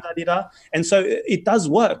and la-di-da-di-da. And so it does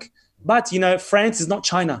work. But, France is not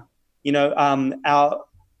China. Our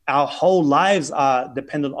whole lives are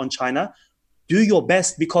dependent on China. Do your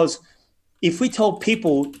best, because if we tell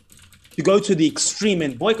people to go to the extreme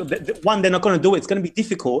and boycott, they're not going to do it. It's going to be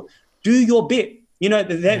difficult. Do your bit.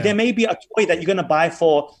 There may be a toy that you're going to buy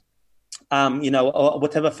for, or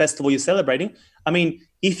whatever festival you're celebrating. I mean,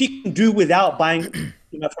 if you can do without buying,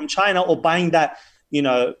 from China, or buying that,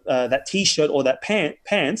 that T-shirt or that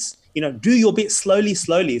pants, do your bit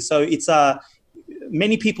slowly. So it's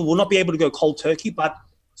many people will not be able to go cold turkey, but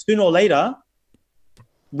sooner or later,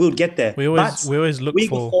 we'll get there. We always look for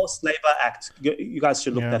Uyghur Forced Labor Act. You guys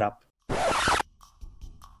should look that up.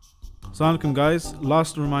 Assalamu alaikum, guys.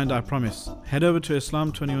 Last reminder, I promise. Head over to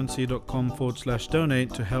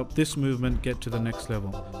islam21c.com/donate to help this movement get to the next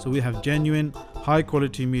level. So we have genuine,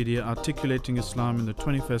 high-quality media articulating Islam in the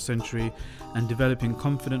 21st century and developing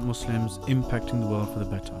confident Muslims impacting the world for the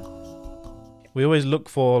better. We always look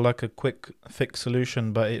for like a quick fix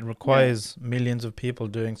solution, but it requires millions of people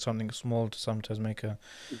doing something small to sometimes make a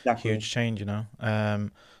huge change,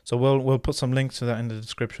 So we'll put some links to that in the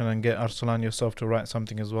description and get Arslan yourself to write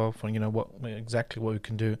something as well for what we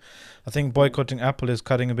can do. I think boycotting Apple is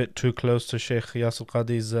cutting a bit too close to Shaykh Yasir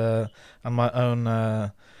Qadhi's and my own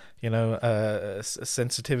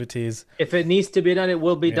sensitivities. If it needs to be done, it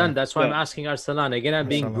will be done. That's why I'm asking Arslan. Again, I'm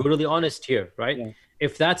being brutally honest here, right? Yeah.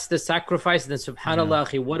 If that's the sacrifice, then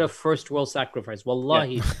subhanallah, what a first world sacrifice.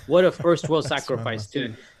 Wallahi, what a first world sacrifice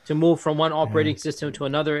to move from one operating system to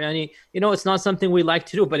another. And it's not something we like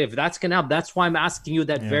to do, but if that's gonna happen, that's why I'm asking you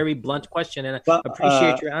that very blunt question, and I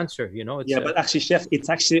appreciate your answer. But actually, Chef, it's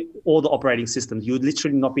actually all the operating systems. You would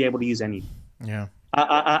literally not be able to use any. Yeah.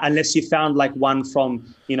 Unless you found like one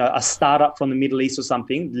from a startup from the Middle East or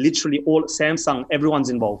something. Literally all Samsung, everyone's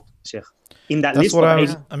involved, Sheikh. in that That's list. what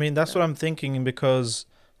I mean, that's what I'm thinking, because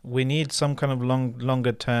we need some kind of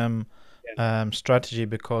longer term strategy,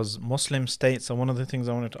 because Muslim states, and one of the things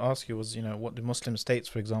I wanted to ask you was, what do Muslim states,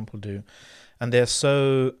 for example, do? And they're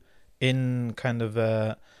so enthralled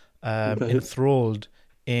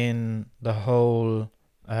in the whole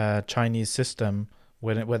Chinese system,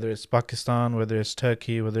 whether it's Pakistan, whether it's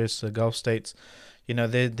Turkey, whether it's the Gulf states,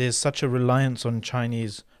 there's such a reliance on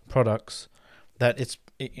Chinese products that it's,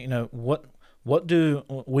 what do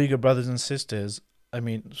Uyghur brothers and sisters, I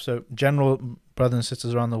mean, so general brothers and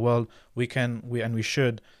sisters around the world, we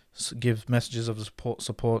should give messages of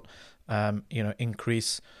support,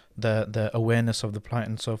 increase the awareness of the plight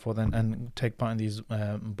and so forth, and take part in these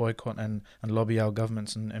boycott and lobby our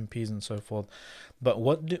governments and MPs and so forth. But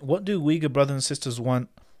what do Uyghur brothers and sisters want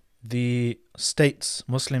the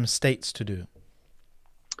Muslim states to do?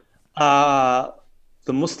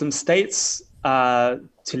 The Muslim states to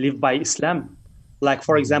live by Islam. Like,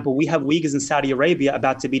 for example, we have Uyghurs in Saudi Arabia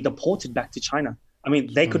about to be deported back to China. I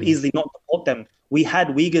mean, they could easily not deport them. We had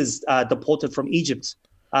Uyghurs deported from Egypt.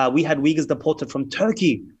 We had Uyghurs deported from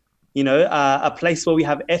Turkey, a place where we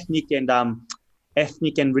have ethnic and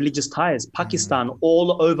religious ties. Pakistan,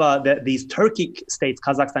 all over these Turkic states,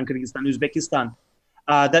 Kazakhstan, Kyrgyzstan, Uzbekistan.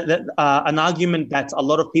 An argument that a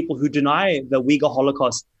lot of people who deny the Uyghur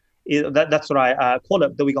Holocaust, that's what I call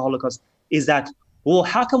it, the Uyghur Holocaust, is that, well,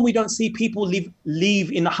 how come we don't see people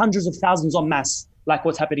leave in hundreds of thousands en masse, like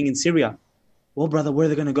what's happening in Syria? Well, brother, where are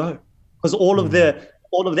they going to go? Because all of the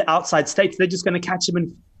outside states, they're just going to catch them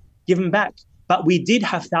and give them back. But we did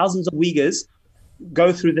have thousands of Uyghurs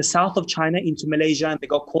go through the south of China into Malaysia, and they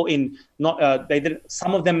got caught in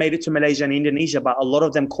some of them made it to Malaysia and Indonesia, but a lot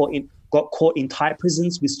of them got caught in Thai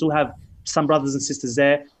prisons. We still have some brothers and sisters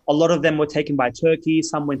there. A lot of them were taken by Turkey.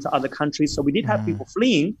 Some went to other countries. So we did have people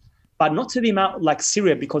fleeing, but not to the amount like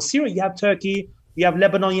Syria, because Syria, you have Turkey, you have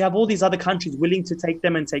Lebanon, you have all these other countries willing to take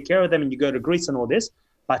them and take care of them, and you go to Greece and all this.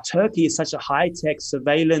 But Turkey is such a high-tech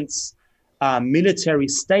surveillance military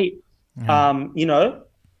state,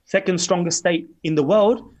 second strongest state in the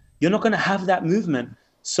world. You're not going to have that movement.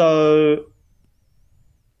 So,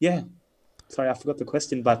 yeah. Sorry, I forgot the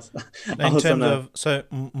question, but in terms of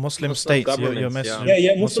Muslim states, your message.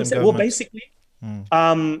 Yeah, Muslim states. Well, basically,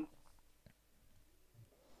 the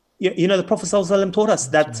Prophet ﷺ taught us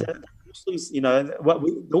that Muslims, the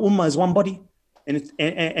Ummah is one body,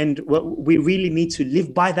 and we really need to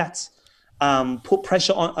live by that. Put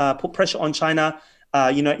pressure on China,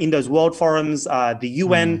 in those world forums, the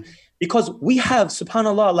UN, because we have,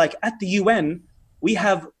 subhanAllah, like at the UN, we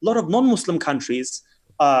have a lot of non-Muslim countries,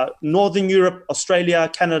 Northern Europe, Australia,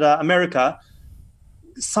 Canada, America,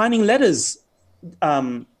 signing letters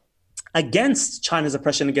against China's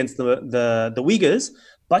oppression against the Uyghurs.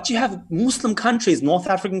 But you have Muslim countries, North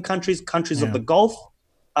African countries, countries of the Gulf,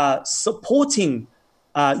 supporting.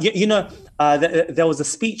 There was a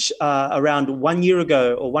speech around 1 year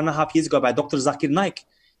ago or 1.5 years ago by Dr. Zakir Naik.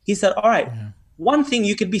 He said, all right, one thing,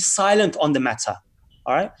 you could be silent on the matter,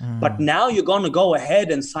 all right? But now you're going to go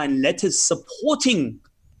ahead and sign letters supporting,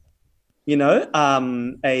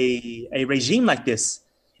 a regime like this.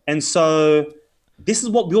 And so this is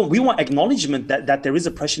what we want. We want acknowledgement that there is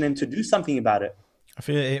oppression and to do something about it. I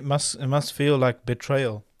feel it must feel like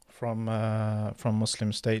betrayal from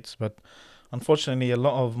Muslim states, but unfortunately, a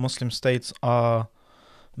lot of Muslim states are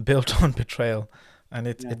built on betrayal, and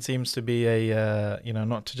it seems to be a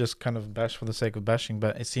not to just kind of bash for the sake of bashing,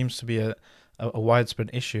 but it seems to be a widespread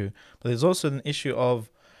issue. But there's also an issue of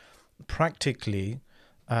practically,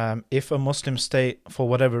 if a Muslim state, for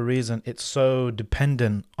whatever reason, it's so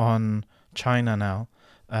dependent on China now,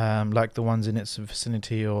 like the ones in its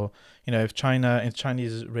vicinity, or if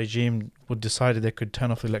Chinese regime would decide they could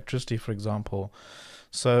turn off electricity, for example.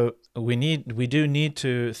 So we do need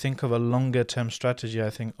to think of a longer term strategy, I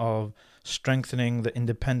think, of strengthening the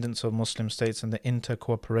independence of Muslim states and the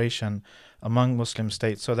inter-cooperation among Muslim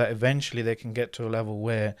states, so that eventually they can get to a level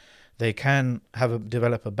where they can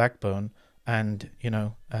develop a backbone and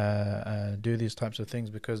do these types of things.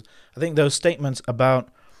 Because I think those statements about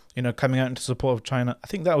coming out into support of China, I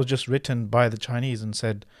think that was just written by the Chinese and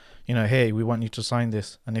said, hey, we want you to sign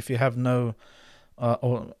this, and if you have no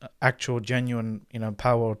or actual genuine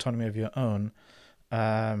power or autonomy of your own,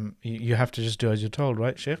 you have to just do as you're told,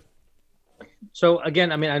 right, Shaykh? So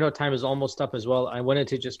again, I mean, I know time is almost up as well. I wanted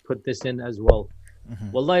to just put this in as well.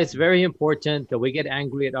 Wallah, it's very important that we get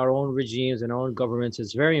angry at our own regimes and our own governments.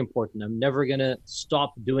 It's very important. I'm never going to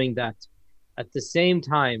stop doing that. At the same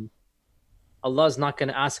time, Allah is not going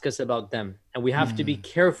to ask us about them. And we have to be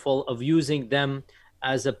careful of using them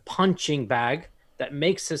as a punching bag that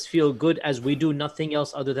makes us feel good as we do nothing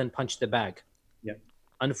else other than punch the bag. Yeah.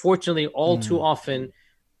 Unfortunately, all too often,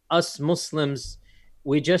 us Muslims,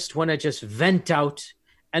 we just want to just vent out,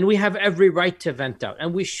 and we have every right to vent out,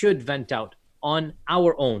 and we should vent out on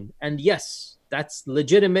our own. And yes, that's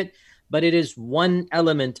legitimate, but it is one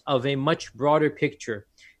element of a much broader picture.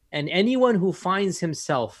 And anyone who finds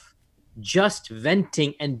himself just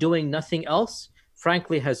venting and doing nothing else,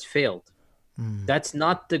 frankly, has failed. That's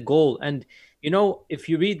not the goal. And you know, if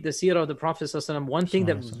you read the seerah of the Prophet ﷺ, one thing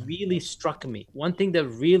that really struck me, one thing that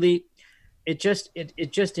really, it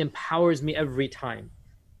just empowers me every time.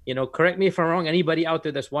 You know, correct me if I'm wrong. Anybody out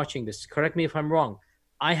there that's watching this, correct me if I'm wrong.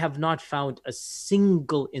 I have not found a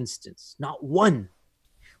single instance, not one,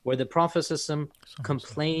 where the Prophet ﷺ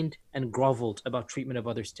complained and groveled about treatment of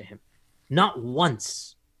others to him. Not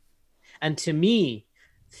once. And to me,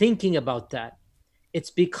 thinking about that, it's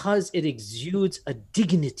because it exudes a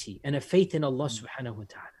dignity and a faith in Allah subhanahu wa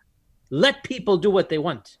ta'ala. Let people do what they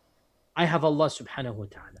want. I have Allah subhanahu wa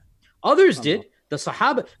ta'ala. Others did, the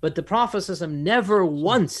Sahaba, but the Prophet ﷺ never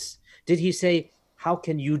once did he say, how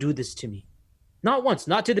can you do this to me? Not once,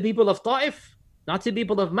 not to the people of Ta'if, not to the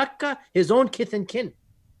people of Mecca, his own kith and kin.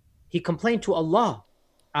 He complained to Allah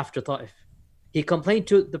after Ta'if. He complained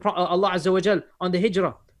to Allah Azza wa Jal on the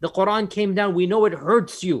Hijrah. The Quran came down, we know it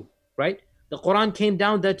hurts you, right? The Quran came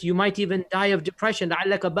down that you might even die of depression,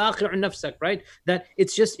 right? That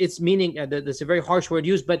it's meaning, that's a very harsh word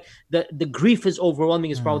used, but the grief is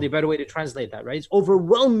overwhelming is probably a better way to translate that, right? It's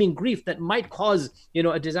overwhelming grief that might cause, you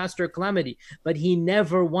know, a disaster or calamity. But he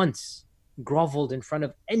never once groveled in front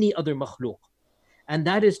of any other makhluk. And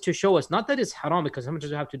that is to show us, not that it's haram, because how much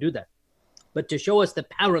does we have to do that, but to show us the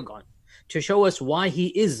paragon, to show us why he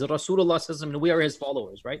is Rasulullah and we are his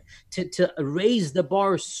followers, right? To raise the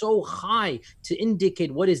bar so high to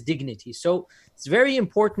indicate what is dignity. So it's very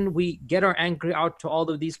important we get our anger out to all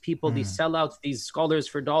of these people, these sellouts, these scholars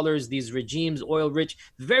for dollars, these regimes, oil rich.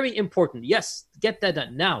 Very important. Yes, get that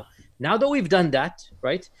done. Now that we've done that,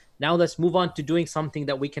 right? Now let's move on to doing something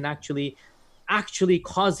that we can actually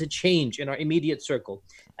cause a change in our immediate circle.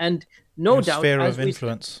 And no doubt, sphere of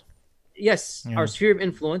influence. Yes, our sphere of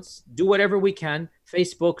influence, do whatever we can,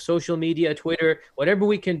 Facebook, social media, Twitter, whatever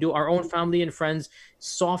we can do, our own family and friends,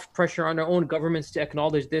 soft pressure on our own governments to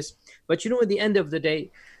acknowledge this. But you know, at the end of the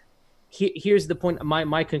day, here's the point,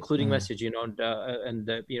 my concluding message, you know,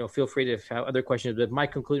 and you know, feel free to have other questions, but my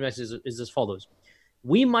concluding message is as follows.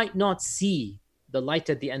 We might not see the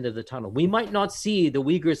light at the end of the tunnel. We might not see the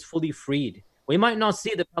Uyghurs fully freed. We might not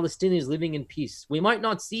see the Palestinians living in peace. We might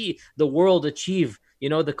not see the world achieve, you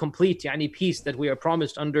know, the complete peace that we are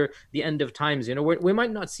promised under the end of times. You know, we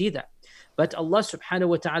might not see that. But Allah subhanahu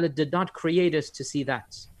wa ta'ala did not create us to see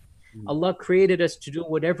that. Allah created us to do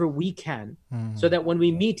whatever we can so that when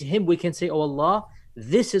we meet him, we can say, oh Allah,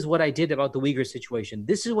 this is what I did about the Uyghur situation.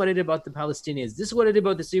 This is what I did about the Palestinians. This is what I did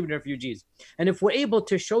about the Syrian refugees. And if we're able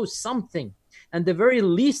to show something, and the very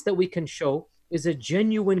least that we can show is a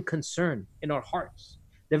genuine concern in our hearts.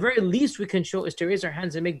 The very least we can show is to raise our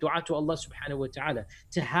hands and make dua to Allah subhanahu wa ta'ala,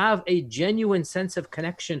 to have a genuine sense of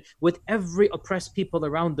connection with every oppressed people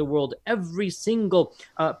around the world, every single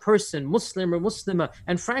person, Muslim or Muslimah,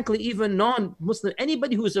 and frankly, even non-Muslim,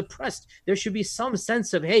 anybody who is oppressed, there should be some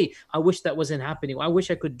sense of, hey, I wish that wasn't happening. I wish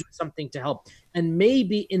I could do something to help. And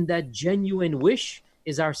maybe in that genuine wish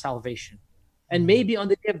is our salvation. And maybe on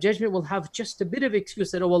the Day of Judgment, we'll have just a bit of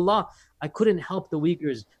excuse that, oh Allah, I couldn't help the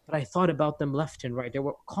Uyghurs, but I thought about them left and right. They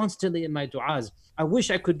were constantly in my du'as. I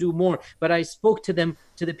wish I could do more, but I spoke to them,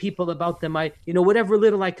 to the people about them. Whatever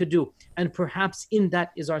little I could do. And perhaps in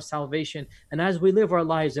that is our salvation. And as we live our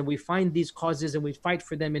lives and we find these causes and we fight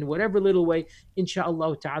for them in whatever little way,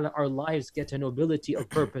 inshallah ta'ala, our lives get a nobility of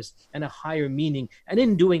purpose and a higher meaning. And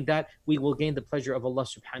in doing that, we will gain the pleasure of Allah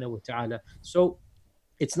subhanahu wa ta'ala. So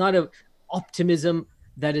it's not a optimism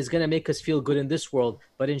that is going to make us feel good in this world,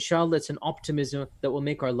 but inshallah it's an optimism that will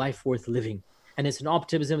make our life worth living, and it's an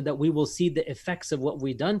optimism that we will see the effects of what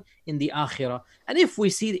we've done in the akhirah. And if we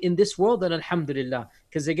see it in this world, then alhamdulillah,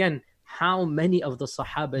 because again, how many of the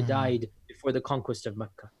Sahaba died before the conquest of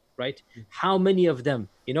Mecca, right? How many of them,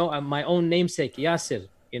 my own namesake Yasir,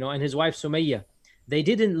 and his wife Sumayya, they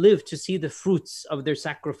didn't live to see the fruits of their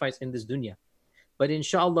sacrifice in this dunya, but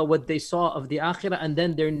inshallah what they saw of the akhirah, and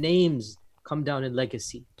then their names come down in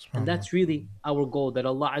legacy. And that's really our goal, that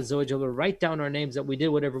Allah Azza wa Jalla will write down our names, that we did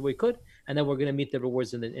whatever we could, and then we're going to meet the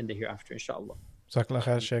rewards in the hereafter, inshallah. Jazakallah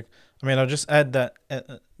khair, Sheikh. I'll just add that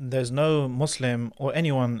there's no Muslim or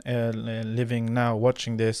anyone living now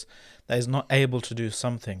watching this that is not able to do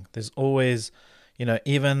something. There's always,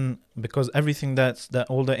 even because everything that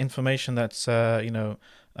all the information that's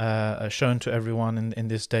shown to everyone in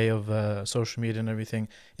this day of social media and everything,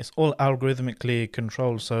 it's all algorithmically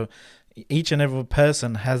controlled. So each and every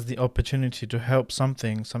person has the opportunity to help some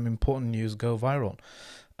important news go viral.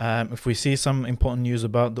 If we see some important news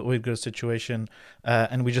about the Uyghur situation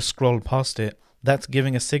and we just scroll past it, that's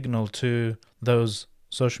giving a signal to those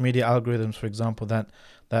social media algorithms, for example, that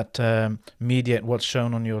mediate what's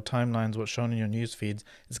shown on your timelines, what's shown in your news feeds.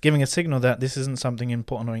 It's giving a signal that this isn't something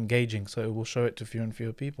important or engaging, so it will show it to fewer and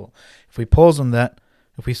fewer people. If we pause on that,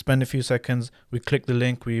 if we spend a few seconds, we click the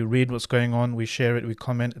link, we read what's going on, we share it, we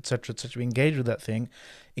comment, etc., etc., we engage with that thing,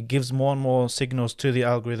 it gives more and more signals to the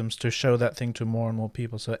algorithms to show that thing to more and more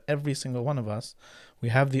people. So every single one of us, we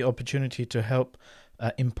have the opportunity to help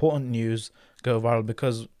important news go viral,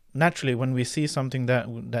 because naturally when we see something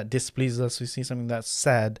that displeases us, we see something that's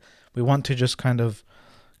sad, we want to just kind of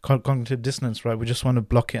cognitive dissonance, right? We just want to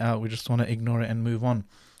block it out, we just want to ignore it and move on,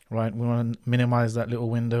 right? We want to minimize that little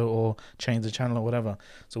window or change the channel or whatever.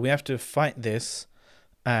 So we have to fight this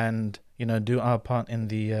and do our part in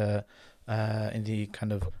the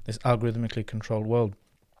kind of this algorithmically controlled world.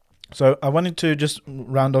 So I wanted to just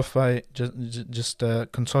round off by just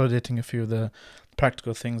consolidating a few of the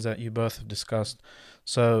practical things that you both have discussed.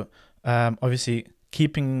 So obviously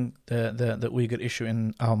keeping the Uyghur issue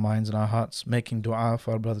in our minds and our hearts, making dua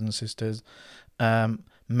for our brothers and sisters,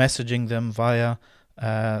 messaging them via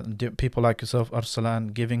people like yourself,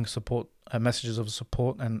 Arslan, giving support, messages of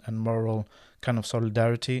support and moral kind of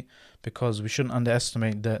solidarity, because we shouldn't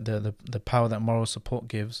underestimate the power that moral support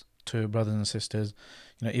gives to brothers and sisters.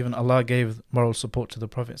 Even Allah gave moral support to the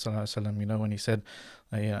Prophet ﷺ, when he said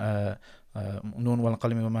نون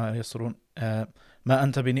والقلم وما يسطرون ما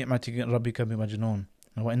أنت بنعمة ربك بمجنون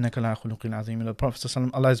وإنك لعلى خلق عظيم. The Prophet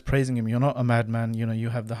ﷺ, Allah is praising him, you're not a madman, you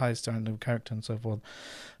have the highest standard of character and so forth.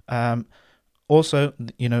 Also,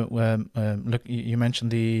 look, you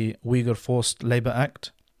mentioned the Uyghur Forced Labor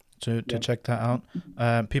Act, to check that out.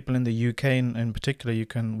 People in the UK in particular,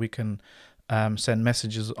 we can send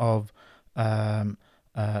messages of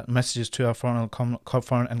messages to our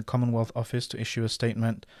Foreign and Commonwealth Office to issue a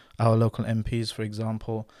statement. Our local MPs, for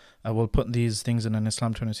example, we'll put these things in an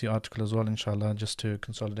Islam 20 article as well, inshallah, just to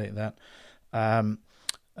consolidate that.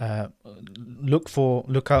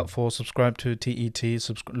 Look out for subscribe to TET.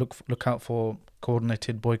 Look out for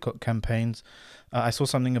coordinated boycott campaigns. I saw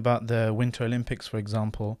something about the Winter Olympics, for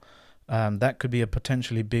example. That could be a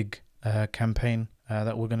potentially big campaign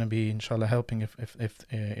that we're going to be, inshallah, helping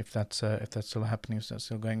if that's still happening, if that's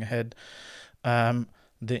still going ahead.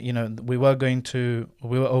 We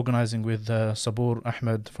were organizing with Sabur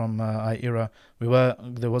Ahmed from IERA.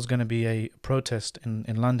 There was going to be a protest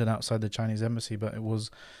in London outside the Chinese embassy, but it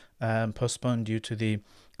was postponed due to the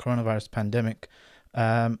coronavirus pandemic.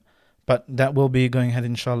 But that will be going ahead,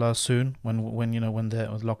 inshallah, soon when the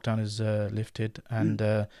lockdown is lifted. And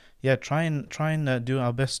try and do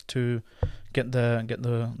our best to get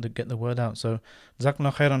the word out. So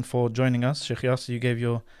Jazakallah khairan for joining us. Shaykh Yasir, you gave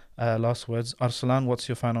your last words. Arslan, what's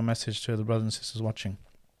your final message to the brothers and sisters watching?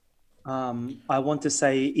 I want to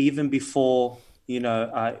say, even before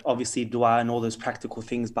obviously dua and all those practical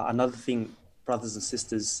things, but another thing, brothers and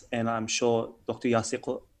sisters, and I'm sure Dr.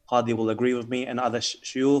 Yasir Qadhi will agree with me, and other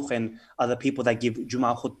shuyukh and other people that give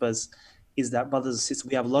Jum'ah khutbas, is that brothers and sisters,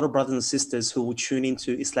 we have a lot of brothers and sisters who will tune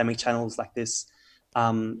into Islamic channels like this,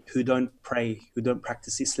 who don't pray, who don't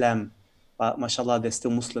practice Islam, but mashallah, they're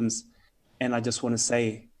still Muslims. And I just want to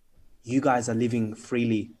say, you guys are living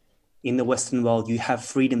freely in the Western world. You have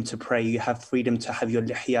freedom to pray, you have freedom to have your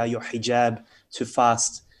lihya, your hijab, to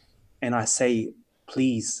fast. And I say,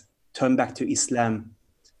 please turn back to Islam,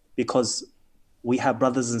 because we have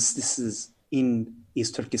brothers and sisters in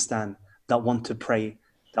East Turkestan that want to pray,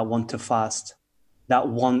 that want to fast, that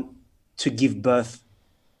want to give birth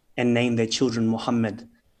and name their children Muhammad.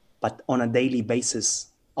 But on a daily basis,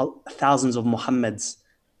 thousands of Muhammads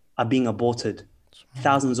are being aborted.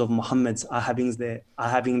 Thousands of Muhammads are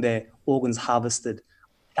having their organs harvested.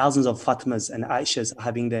 Thousands of Fatmas and Aishas are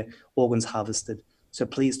having their organs harvested. So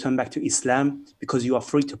please turn back to Islam, because you are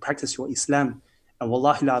free to practice your Islam. And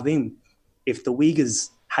wallahi al-azim, if the Uyghurs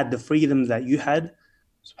had the freedom that you had,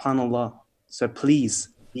 subhanallah. So please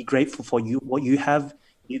be grateful for what you have.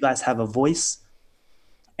 You guys have a voice,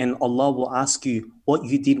 and Allah will ask you what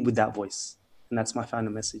you did with that voice. And that's my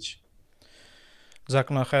final message.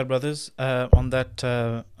 Jazakallah khair, brothers. On that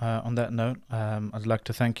note, I'd like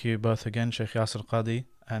to thank you both again, Shaykh Yasir Qadhi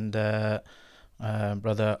and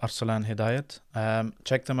Brother Arslan Hidayat.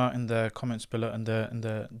 Check them out in the comments below, in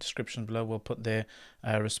the description below. We'll put their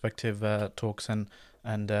respective talks, and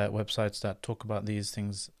and websites that talk about these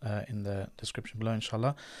things in the description below,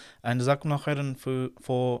 inshallah. And jazakumullah khairan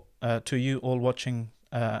for to you all watching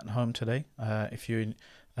at home today. If you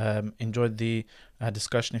enjoyed the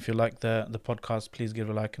discussion, if you like the podcast, please give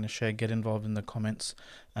a like and a share, get involved in the comments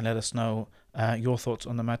and let us know your thoughts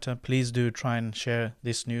on the matter. Please do try and share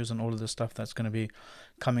this news and all of the stuff that's going to be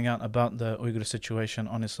coming out about the Uyghur situation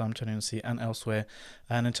on Islam Community and elsewhere.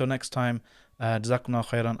 And until next time, jazakumullah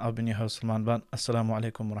khairan. I've been your host Salman Bad. Assalamu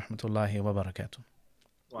alaikum wa rahmatullahi wa barakatuh.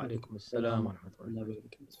 Wa alaikum assalam wa rahmatullahi wa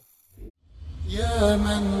barakatuh. يا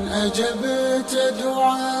من أجبت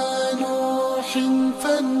دعاء نوح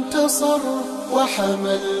فانتصر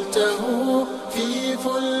وحملته في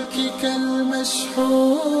فلكك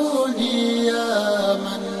المشحون يا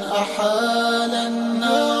من أحال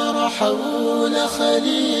النار حول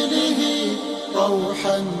خليله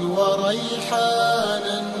روحا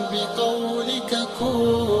وريحانا